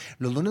sentido,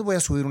 los lunes voy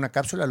a subir una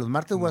cápsula, los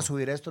martes voy a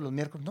subir esto, los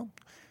miércoles no.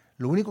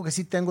 Lo único que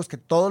sí tengo es que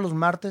todos los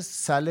martes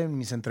salen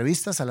mis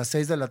entrevistas a las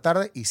 6 de la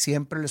tarde y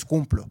siempre les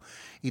cumplo.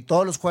 Y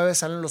todos los jueves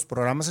salen los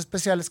programas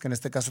especiales, que en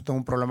este caso tengo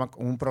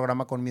un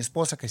programa con mi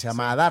esposa que se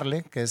llama A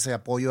Darle, que es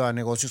apoyo a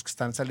negocios que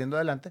están saliendo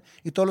adelante,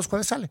 y todos los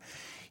jueves sale.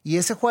 Y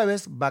ese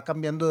jueves va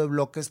cambiando de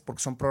bloques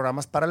porque son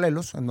programas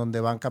paralelos en donde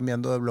van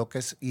cambiando de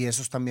bloques y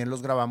esos también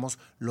los grabamos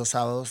los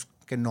sábados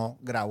que no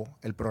grabo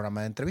el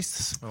programa de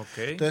entrevistas.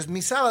 Okay. Entonces,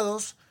 mis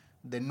sábados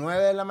de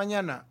 9 de la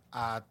mañana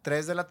a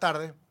 3 de la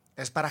tarde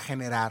es para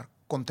generar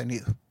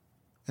contenido.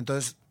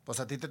 Entonces,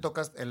 pues a ti te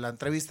toca en la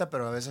entrevista,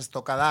 pero a veces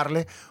toca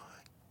darle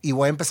y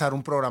voy a empezar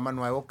un programa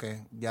nuevo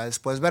que ya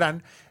después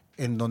verán,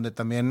 en donde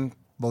también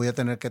voy a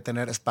tener que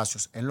tener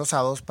espacios en los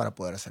sábados para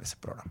poder hacer ese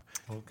programa.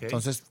 Okay.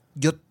 Entonces,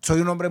 yo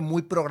soy un hombre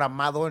muy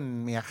programado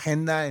en mi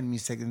agenda, en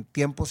mis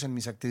tiempos, en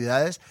mis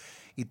actividades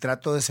y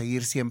trato de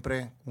seguir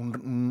siempre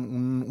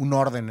un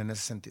orden en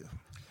ese sentido.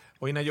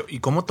 Oye, Nayo, ¿y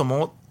cómo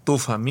tomó tu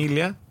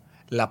familia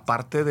la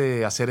parte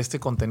de hacer este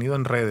contenido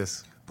en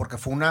redes? Porque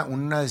fue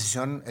una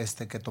decisión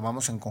que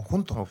tomamos en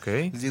conjunto. Ok.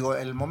 Les digo,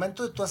 el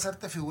momento de tú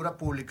hacerte figura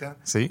pública,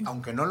 ¿Sí?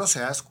 aunque no lo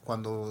seas,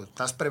 cuando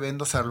estás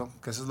previendo serlo,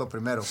 que eso es lo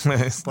primero.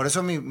 Por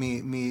eso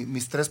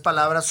mis 3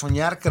 palabras,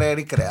 soñar, creer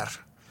y crear.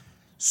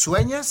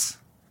 Sueñas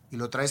y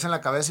lo traes en la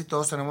cabeza y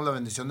todos tenemos la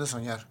bendición de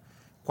soñar.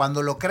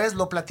 Cuando lo crees,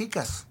 lo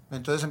platicas.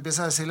 Entonces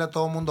empiezas a decirle a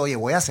todo el mundo, oye,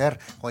 voy a hacer.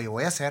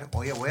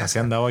 Así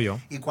andaba yo.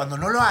 Y cuando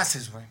no lo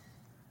haces, güey,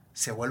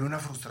 se vuelve una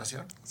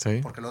frustración. Sí.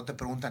 Porque luego te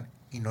preguntan,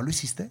 ¿y no lo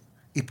hiciste?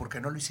 ¿Y por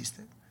qué no lo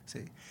hiciste?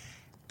 Sí.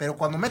 Pero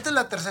cuando metes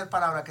la tercera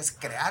palabra, que es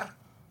crear,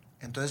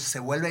 entonces se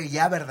vuelve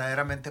ya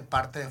verdaderamente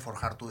parte de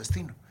forjar tu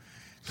destino.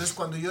 Entonces,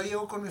 cuando yo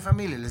llego con mi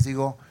familia y les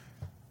digo,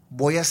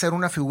 voy a ser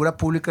una figura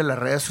pública en las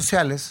redes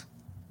sociales,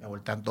 me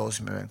voltean todos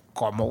y me ven,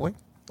 ¿cómo, güey?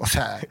 O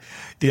sea,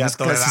 tienes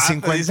casi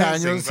 50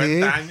 años. 50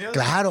 sí, años.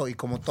 Claro, y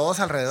como todos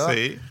alrededor.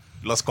 Sí,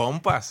 los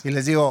compas. Y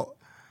les digo,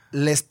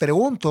 les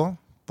pregunto,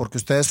 porque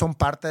ustedes son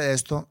parte de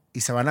esto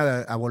y se van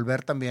a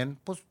volver también,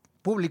 pues,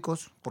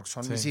 públicos, porque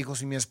son mis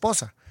hijos y mi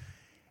esposa.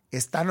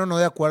 ¿Están o no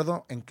de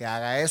acuerdo en que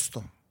haga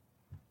esto?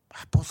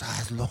 Pues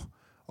hazlo.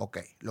 Ok,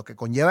 lo que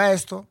conlleva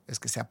esto es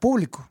que sea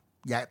público.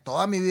 Ya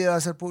toda mi vida va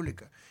a ser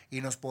pública.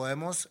 Y nos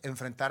podemos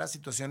enfrentar a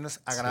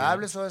situaciones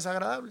agradables o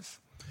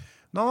desagradables.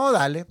 No,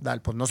 dale.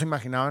 Pues no se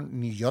imaginaban,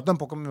 ni yo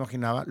tampoco me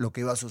imaginaba lo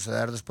que iba a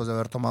suceder después de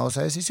haber tomado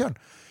esa decisión.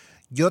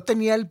 Yo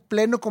tenía el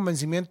pleno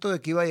convencimiento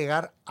de que iba a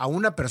llegar a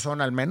una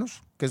persona al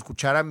menos que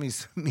escuchara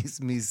mis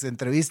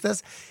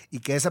entrevistas y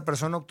que esa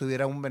persona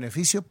obtuviera un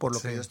beneficio por lo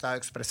que yo estaba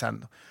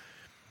expresando.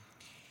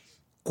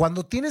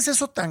 Cuando tienes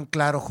eso tan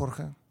claro,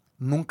 Jorge,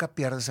 nunca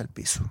pierdes el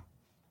piso.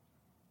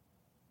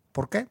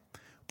 ¿Por qué?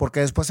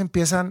 Porque después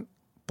empiezan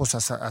pues,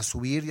 a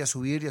subir y a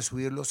subir y a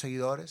subir los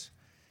seguidores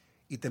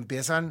y te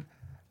empiezan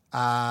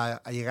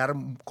a llegar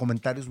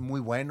comentarios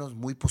muy buenos,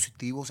 muy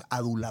positivos,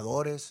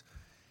 aduladores.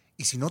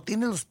 Y si no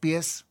tienes los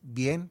pies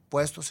bien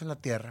puestos en la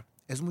tierra,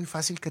 es muy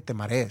fácil que te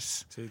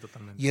marees. Sí,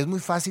 totalmente. Y es muy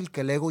fácil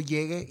que el ego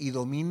llegue y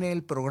domine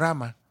el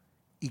programa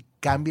y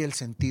cambie el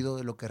sentido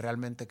de lo que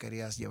realmente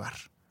querías llevar.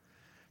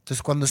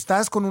 Entonces, cuando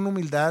estás con una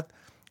humildad,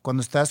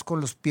 cuando estás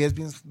con los pies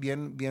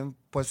bien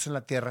puestos en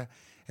la tierra,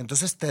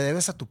 entonces te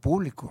debes a tu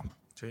público.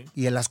 Sí.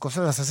 Y las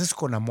cosas las haces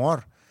con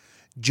amor.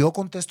 Yo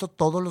contesto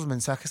todos los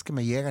mensajes que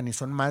me llegan y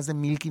son más de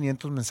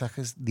 1,500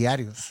 mensajes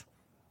diarios.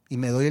 Y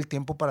me doy el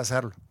tiempo para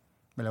hacerlo.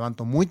 Me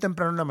levanto muy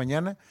temprano en la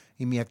mañana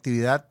y mi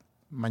actividad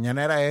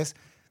mañanera es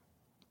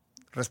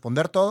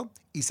responder todo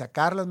y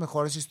sacar las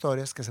mejores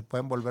historias que se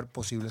pueden volver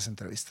posibles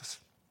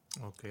entrevistas.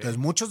 Okay. Entonces,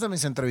 muchos de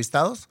mis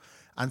entrevistados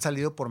han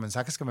salido por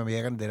mensajes que me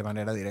llegan de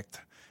manera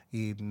directa.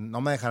 Y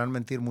no me dejarán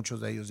mentir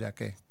muchos de ellos ya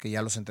que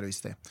ya los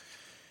entrevisté.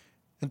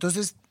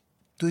 Entonces,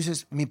 tú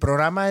dices, ¿mi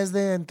programa es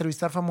de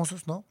entrevistar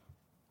famosos? No.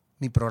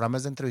 Mi programa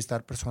es de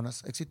entrevistar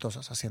personas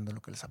exitosas haciendo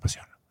lo que les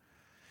apasiona.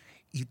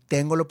 Y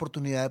tengo la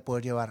oportunidad de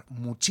poder llevar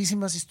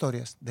muchísimas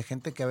historias de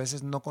gente que a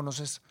veces no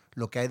conoces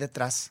lo que hay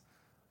detrás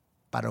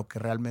para lo que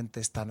realmente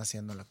están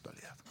haciendo en la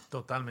actualidad.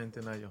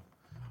 Totalmente, Nayo.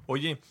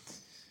 Oye,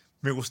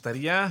 me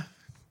gustaría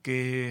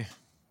que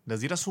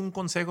les dieras un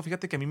consejo.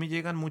 Fíjate que a mí me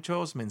llegan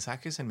muchos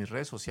mensajes en mis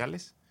redes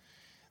sociales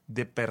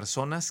de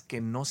personas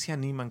que no se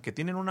animan, que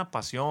tienen una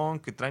pasión,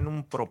 que traen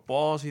un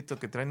propósito,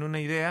 que traen una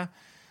idea,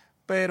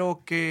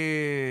 pero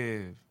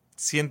que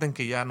sienten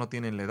que ya no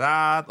tienen la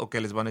edad o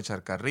que les van a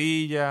echar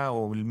carrilla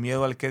o el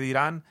miedo al que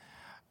dirán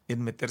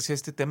en meterse a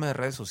este tema de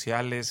redes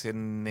sociales,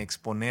 en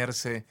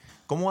exponerse.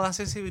 ¿Cómo das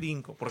ese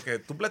brinco? Porque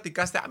tú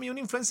platicaste, a mí un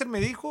influencer me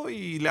dijo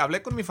y le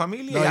hablé con mi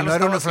familia. No, y ya no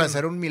era un influencer,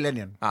 era un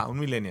millennial. Ah, un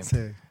millennial.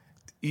 Sí.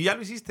 Y ya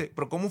lo hiciste.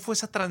 Pero ¿cómo fue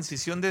esa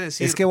transición de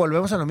decir? Es que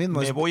volvemos a lo mismo.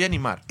 Me voy a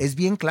animar. Es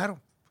bien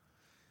claro.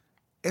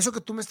 Eso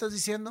que tú me estás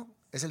diciendo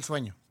es el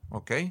sueño.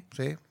 Ok.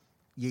 Sí.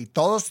 Y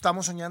todos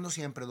estamos soñando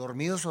siempre,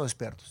 dormidos o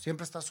despiertos.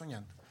 Siempre estás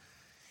soñando.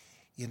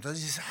 Y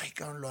entonces dices, ay,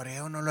 cabrón, ¿lo haré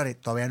o no lo haré?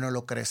 Todavía no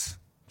lo crees.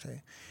 ¿Sí?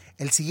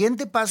 El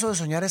siguiente paso de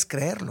soñar es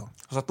creerlo.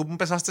 O sea, tú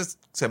empezaste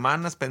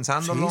semanas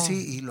pensándolo.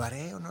 Sí, y lo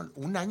haré o no.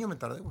 1 año me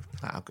tardé, güey.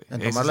 Ok.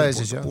 En tomar la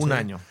decisión. Un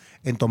año.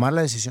 En tomar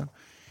la decisión.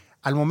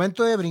 Al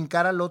momento de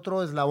brincar al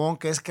otro eslabón,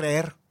 que es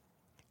creer,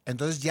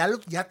 entonces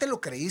ya te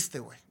lo creíste,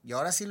 güey. Y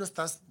ahora sí lo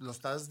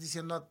estás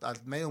diciendo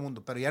al medio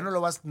mundo. Pero ya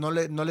no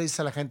le dices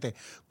a la gente,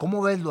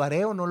 ¿cómo ves? ¿Lo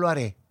haré o no lo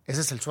haré?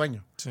 Ese es el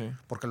sueño. Sí.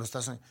 Porque lo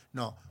estás soñando.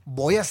 No,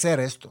 voy a hacer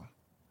esto.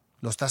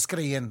 Lo estás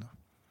creyendo.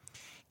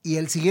 Y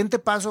el siguiente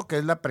paso, que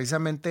es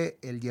precisamente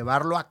el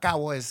llevarlo a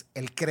cabo, es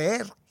el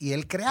creer y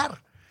el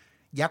crear.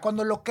 Ya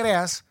cuando lo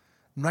creas,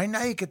 no hay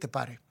nadie que te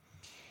pare.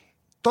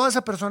 Todas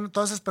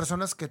esas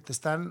personas que te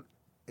están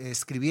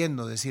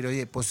escribiendo, decir,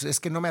 oye, pues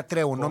es que no me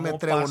atrevo, no me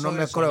atrevo, no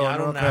me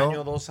creo. Un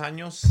año, 2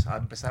 años, a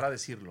empezar a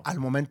decirlo. Al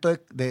momento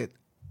de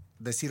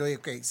decir, oye,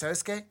 ok,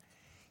 ¿sabes qué?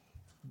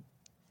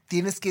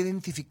 Tienes que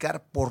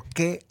identificar por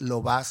qué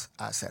lo vas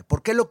a hacer.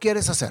 ¿Por qué lo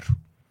quieres hacer?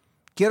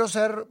 Quiero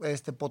ser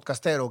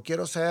podcastero,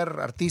 quiero ser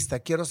artista,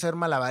 quiero ser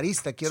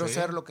malabarista, quiero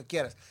ser lo que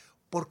quieras.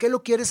 ¿Por qué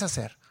lo quieres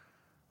hacer?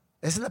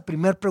 Esa es la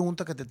primera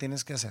pregunta que te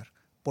tienes que hacer.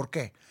 ¿Por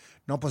qué?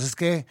 No, pues es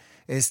que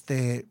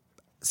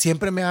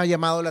siempre me ha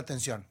llamado la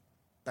atención.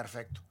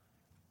 Perfecto.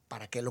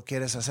 ¿Para qué lo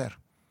quieres hacer?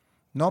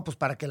 No, pues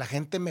para que la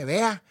gente me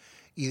vea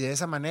y de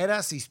esa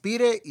manera se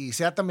inspire y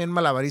sea también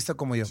malabarista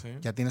como yo. Sí.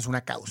 Ya tienes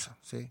una causa,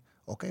 ¿sí?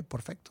 Ok,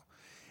 perfecto.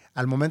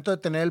 Al momento de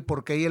tener el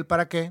por qué y el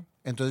para qué,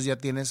 entonces ya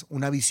tienes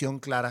una visión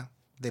clara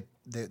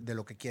de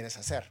lo que quieres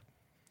hacer.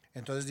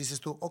 Entonces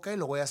dices tú, ok,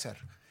 lo voy a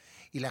hacer.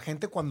 Y la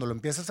gente cuando lo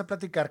empiezas a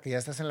platicar, que ya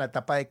estás en la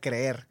etapa de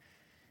creer,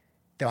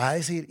 te va a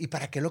decir, ¿y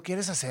para qué lo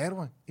quieres hacer,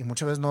 güey? Y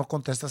muchas veces no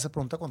contestas esa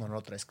pregunta cuando no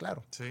lo traes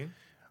claro. Sí.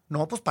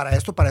 No, pues para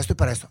esto y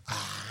para esto.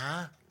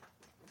 Ah,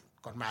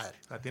 con madre.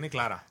 La tiene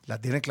clara. La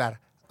tiene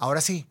clara. Ahora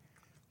sí,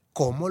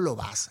 ¿cómo lo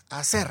vas a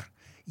hacer?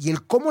 Y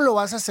el cómo lo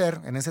vas a hacer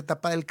en esa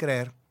etapa del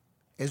creer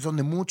es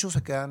donde muchos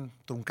se quedan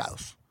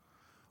truncados.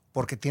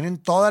 Porque tienen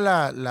toda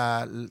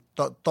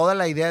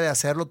la idea de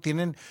hacerlo,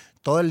 tienen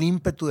todo el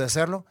ímpetu de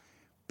hacerlo,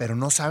 pero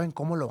no saben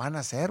cómo lo van a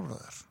hacer,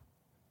 brother.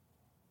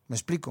 ¿Me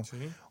explico?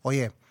 Sí.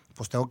 Oye,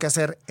 pues tengo que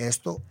hacer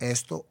esto.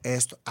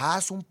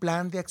 Haz un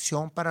plan de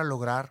acción para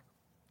lograr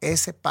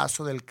ese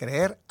paso del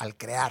creer al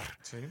crear.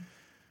 Sí.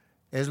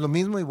 Es lo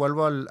mismo y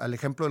vuelvo al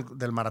ejemplo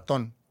del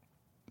maratón.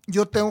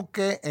 Yo tengo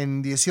que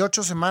en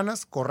 18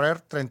 semanas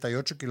correr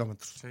 38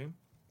 kilómetros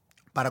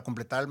para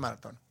completar el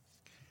maratón.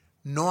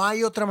 No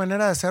hay otra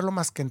manera de hacerlo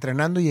más que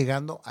entrenando y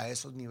llegando a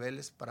esos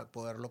niveles para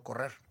poderlo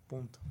correr.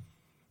 Punto.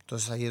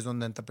 Entonces ahí es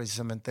donde entra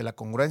precisamente la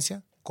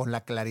congruencia con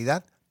la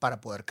claridad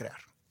para poder crear.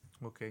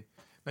 Ok.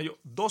 Nayo,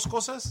 2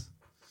 cosas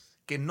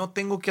que no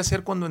tengo que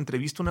hacer cuando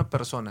entrevisto a una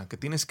persona, que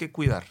tienes que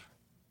cuidar.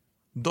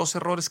 2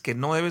 errores que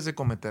no debes de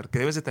cometer, que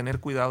debes de tener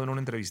cuidado en una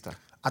entrevista.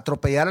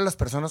 Atropellar a las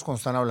personas cuando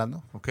están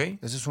hablando. Ok.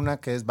 Esa es una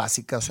que es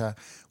básica. O sea,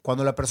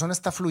 cuando la persona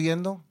está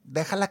fluyendo,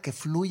 déjala que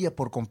fluya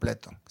por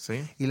completo.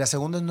 Sí. Y la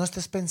segunda es no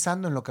estés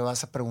pensando en lo que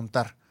vas a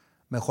preguntar.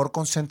 Mejor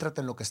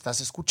concéntrate en lo que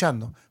estás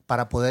escuchando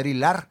para poder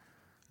hilar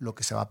lo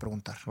que se va a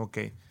preguntar. Ok.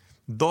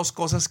 2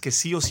 cosas que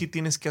sí o sí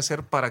tienes que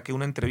hacer para que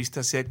una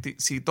entrevista sea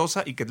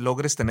exitosa y que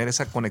logres tener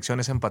esa conexión,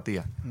 esa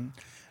empatía.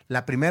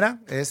 La primera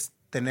es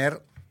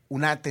tener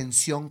una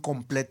atención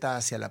completa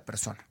hacia la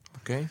persona.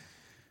 Ok.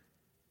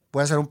 Voy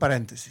a hacer un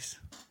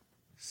paréntesis.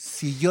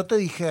 Si yo te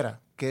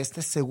dijera que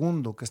este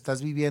segundo que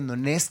estás viviendo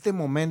en este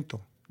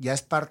momento ya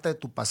es parte de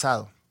tu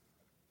pasado,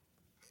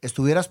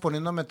 ¿estuvieras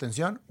poniéndome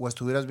atención o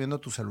estuvieras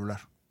viendo tu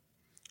celular?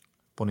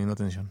 Poniendo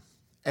atención.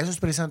 Eso es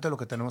precisamente lo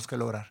que tenemos que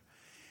lograr.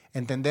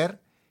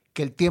 Entender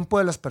que el tiempo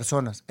de las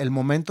personas, el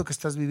momento que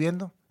estás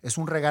viviendo, es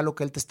un regalo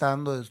que él te está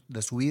dando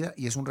de su vida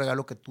y es un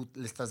regalo que tú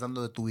le estás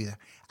dando de tu vida.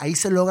 Ahí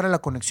se logra la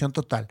conexión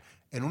total,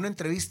 en una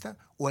entrevista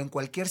o en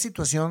cualquier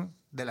situación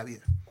de la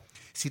vida.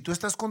 Si tú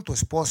estás con tu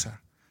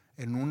esposa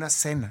en una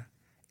cena,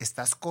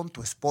 estás con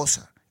tu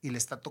esposa y le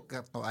está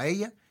tocando a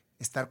ella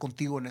estar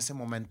contigo en ese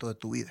momento de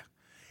tu vida.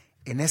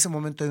 En ese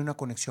momento hay una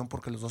conexión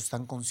porque los dos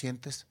están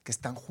conscientes que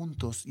están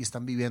juntos y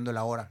están viviendo el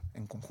ahora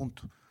en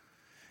conjunto.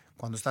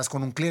 Cuando estás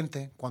con un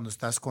cliente, cuando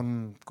estás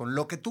con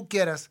lo que tú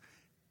quieras,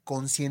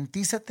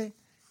 concientízate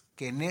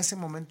que en ese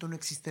momento no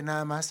existe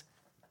nada más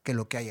que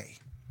lo que hay ahí.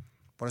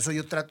 Por eso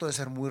yo trato de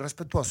ser muy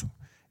respetuoso.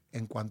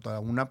 En cuanto a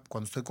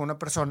cuando estoy con una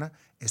persona,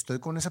 estoy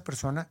con esa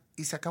persona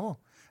y se acabó.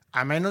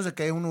 A menos de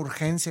que haya una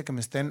urgencia que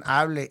me estén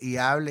hable,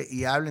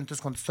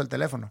 entonces contesto el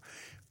teléfono.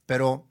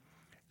 Pero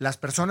las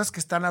personas que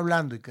están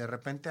hablando y que de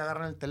repente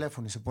agarran el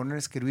teléfono y se ponen a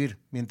escribir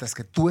mientras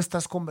que tú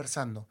estás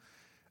conversando,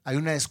 hay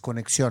una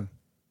desconexión.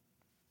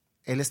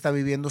 Él está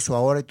viviendo su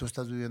ahora y tú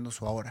estás viviendo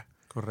su ahora.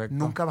 Correcto.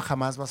 Nunca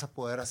jamás vas a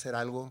poder hacer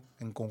algo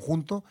en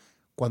conjunto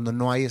cuando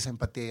no hay esa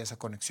empatía y esa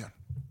conexión.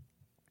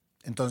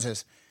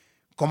 Entonces,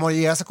 ¿cómo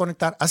llegas a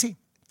conectar? Así,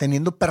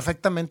 teniendo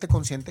perfectamente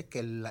consciente que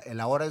el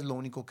ahora es lo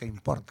único que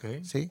importa.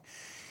 Okay. ¿Sí?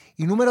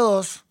 Y número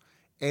 2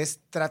 es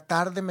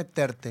tratar de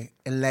meterte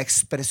en la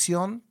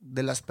expresión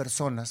de las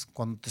personas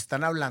cuando te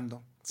están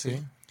hablando.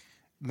 Sí.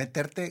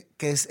 Meterte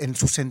que es en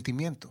su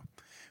sentimiento.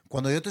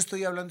 Cuando yo te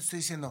estoy hablando, estoy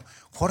diciendo,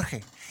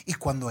 Jorge, y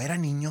cuando era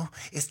niño,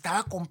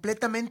 estaba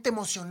completamente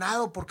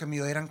emocionado porque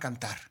me oyeran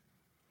cantar.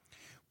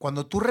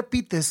 Cuando tú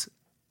repites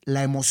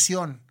la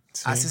emoción,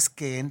 haces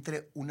que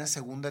entre una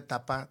segunda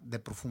etapa de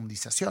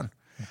profundización.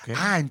 Okay.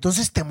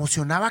 Entonces te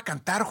emocionaba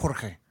cantar,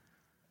 Jorge.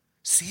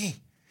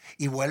 Sí.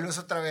 Y vuelves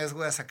otra vez,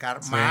 güey, a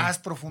sacar más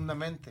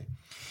profundamente.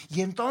 Y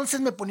entonces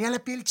me ponía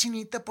la piel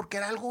chinita porque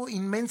era algo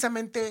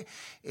inmensamente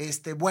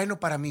bueno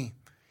para mí.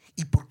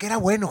 ¿Y por qué era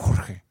bueno,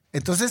 Jorge?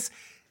 Entonces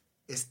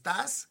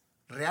estás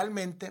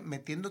realmente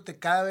metiéndote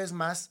cada vez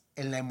más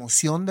en la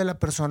emoción de la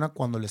persona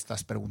cuando le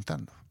estás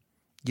preguntando.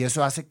 Y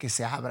eso hace que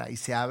se abra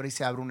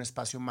un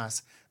espacio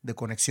más de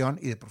conexión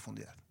y de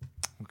profundidad.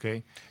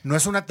 Okay. No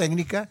es una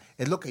técnica,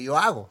 es lo que yo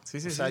hago. Sí.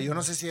 Yo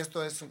no sé si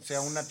esto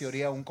sea una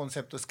teoría o un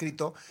concepto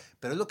escrito,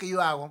 pero es lo que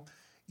yo hago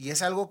y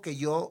es algo que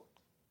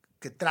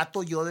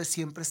trato yo de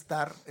siempre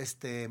estar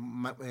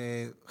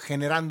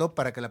generando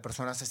para que la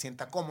persona se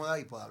sienta cómoda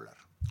y pueda hablar.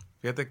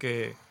 Fíjate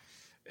que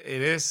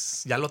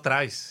ya lo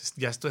traes,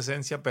 ya es tu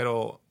esencia,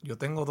 pero yo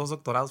tengo 2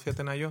 doctorados,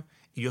 fíjate, Nayo,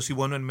 y yo soy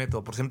bueno en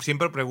método. Por ejemplo,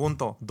 siempre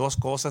pregunto 2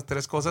 cosas,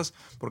 3 cosas,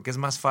 porque es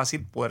más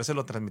fácil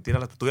podérselo transmitir a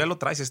las... Tú ya lo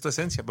traes, es tu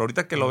esencia, pero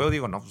ahorita que lo veo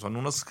digo, no, son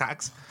unos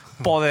hacks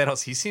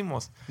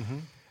poderosísimos.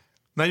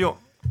 Nayo,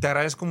 te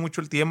agradezco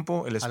mucho el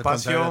tiempo, el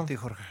espacio. A ti,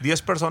 Jorge.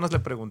 10 personas le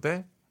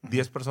pregunté,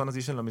 10 personas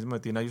dicen lo mismo de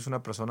ti. Nayo es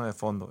una persona de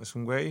fondo, es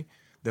un güey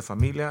de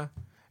familia,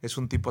 es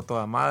un tipo a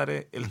toda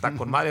madre. Él está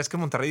con madre. Es que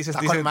en Monterrey dice,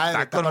 está con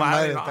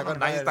madre.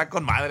 Nayo está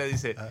con madre,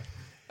 dice.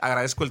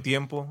 Agradezco el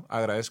tiempo,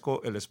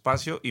 agradezco el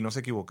espacio y no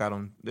se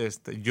equivocaron.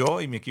 Yo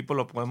y mi equipo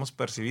lo podemos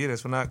percibir.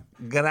 Es una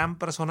gran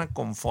persona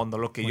con fondo.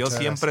 Lo que yo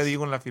siempre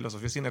digo en la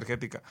filosofía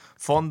sinergética.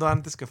 Fondo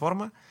antes que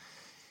forma.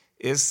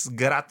 Es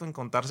grato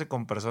encontrarse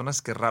con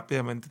personas que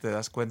rápidamente te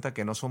das cuenta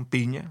que no son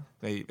piña.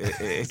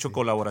 He hecho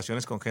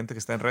colaboraciones con gente que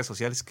está en redes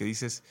sociales que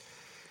dices...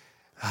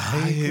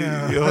 Ay,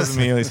 Dios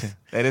mío, dice.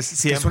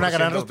 Es una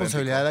gran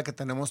responsabilidad la que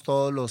tenemos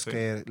todos los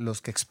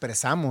que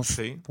expresamos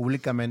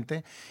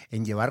públicamente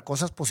en llevar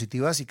cosas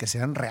positivas y que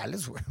sean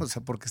reales, güey. O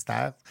sea, porque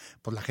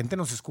pues la gente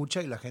nos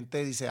escucha y la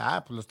gente dice,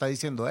 pues lo está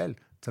diciendo él,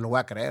 se lo voy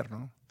a creer,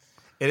 ¿no?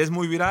 Eres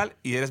muy viral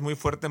y eres muy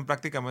fuerte en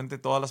prácticamente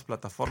todas las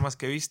plataformas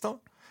que he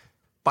visto.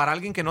 Para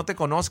alguien que no te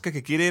conozca,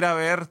 que quiere ir a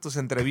ver tus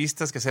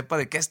entrevistas, que sepa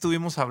de qué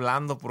estuvimos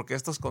hablando, por qué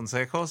estos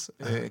consejos,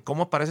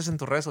 ¿cómo apareces en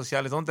tus redes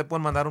sociales? ¿Dónde te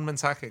pueden mandar un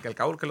mensaje? Que al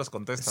cabo que los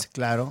contestas.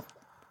 Claro.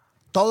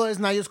 Todo es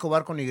Nayo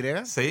Escobar con Y.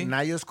 Sí.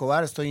 Nayo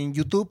Escobar. Estoy en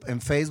YouTube,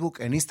 en Facebook,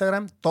 en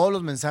Instagram. Todos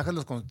los mensajes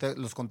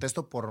los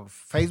contesto por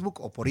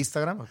Facebook o por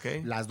Instagram.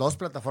 Okay. Las 2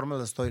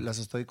 plataformas las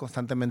estoy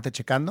constantemente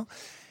checando.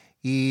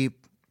 Y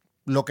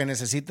lo que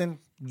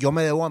necesiten, yo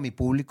me debo a mi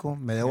público,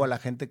 me debo a la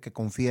gente que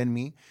confía en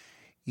mí.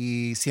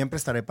 Y siempre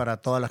estaré para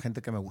toda la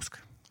gente que me busca.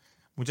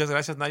 Muchas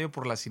gracias, Nayo,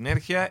 por la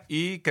sinergia.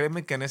 Y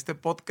créeme que en este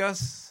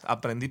podcast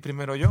aprendí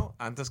primero yo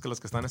antes que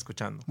los que están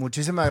escuchando.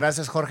 Muchísimas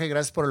gracias, Jorge.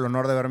 Gracias por el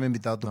honor de haberme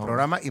invitado a tu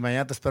programa. Y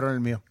mañana te espero en el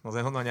mío. Nos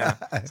vemos mañana.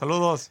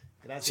 Saludos.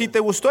 Gracias. Si te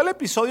gustó el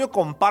episodio,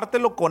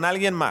 compártelo con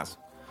alguien más.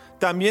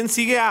 También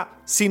sigue a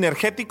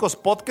Sinergéticos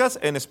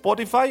Podcast en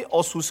Spotify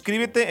o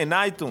suscríbete en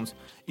iTunes.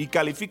 Y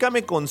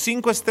califícame con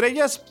 5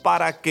 estrellas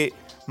para que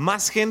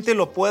más gente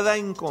lo pueda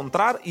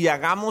encontrar y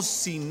hagamos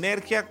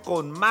sinergia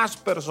con más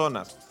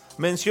personas.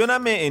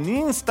 Mencióname en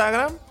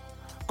Instagram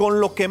con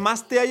lo que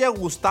más te haya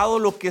gustado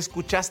lo que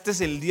escuchaste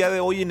el día de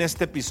hoy en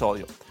este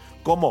episodio.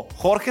 Como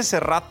Jorge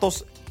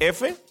Cerratos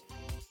F.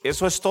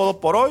 Eso es todo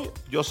por hoy.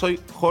 Yo soy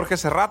Jorge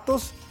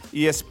Cerratos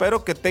y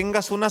espero que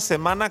tengas una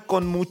semana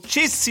con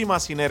muchísima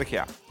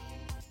sinergia.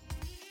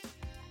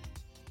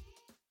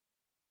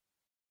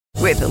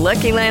 With the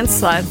Lucky Land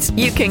Slots,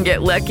 you can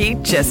get lucky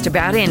just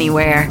about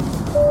anywhere.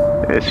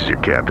 This is your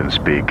captain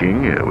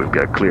speaking. We've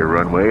got clear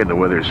runway and the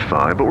weather's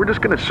fine, but we're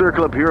just going to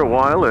circle up here a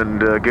while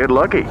and get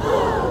lucky.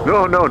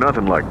 No,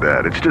 nothing like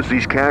that. It's just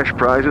these cash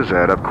prizes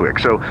add up quick.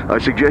 So I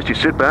suggest you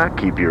sit back,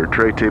 keep your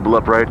tray table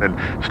upright, and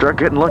start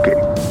getting lucky.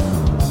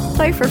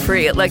 Play for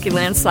free at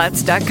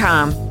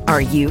LuckyLandSlots.com.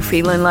 Are you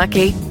feeling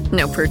lucky?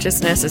 No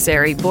purchase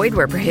necessary. Void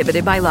where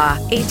prohibited by law.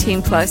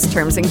 18+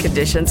 terms and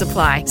conditions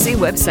apply. See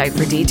website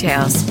for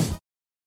details.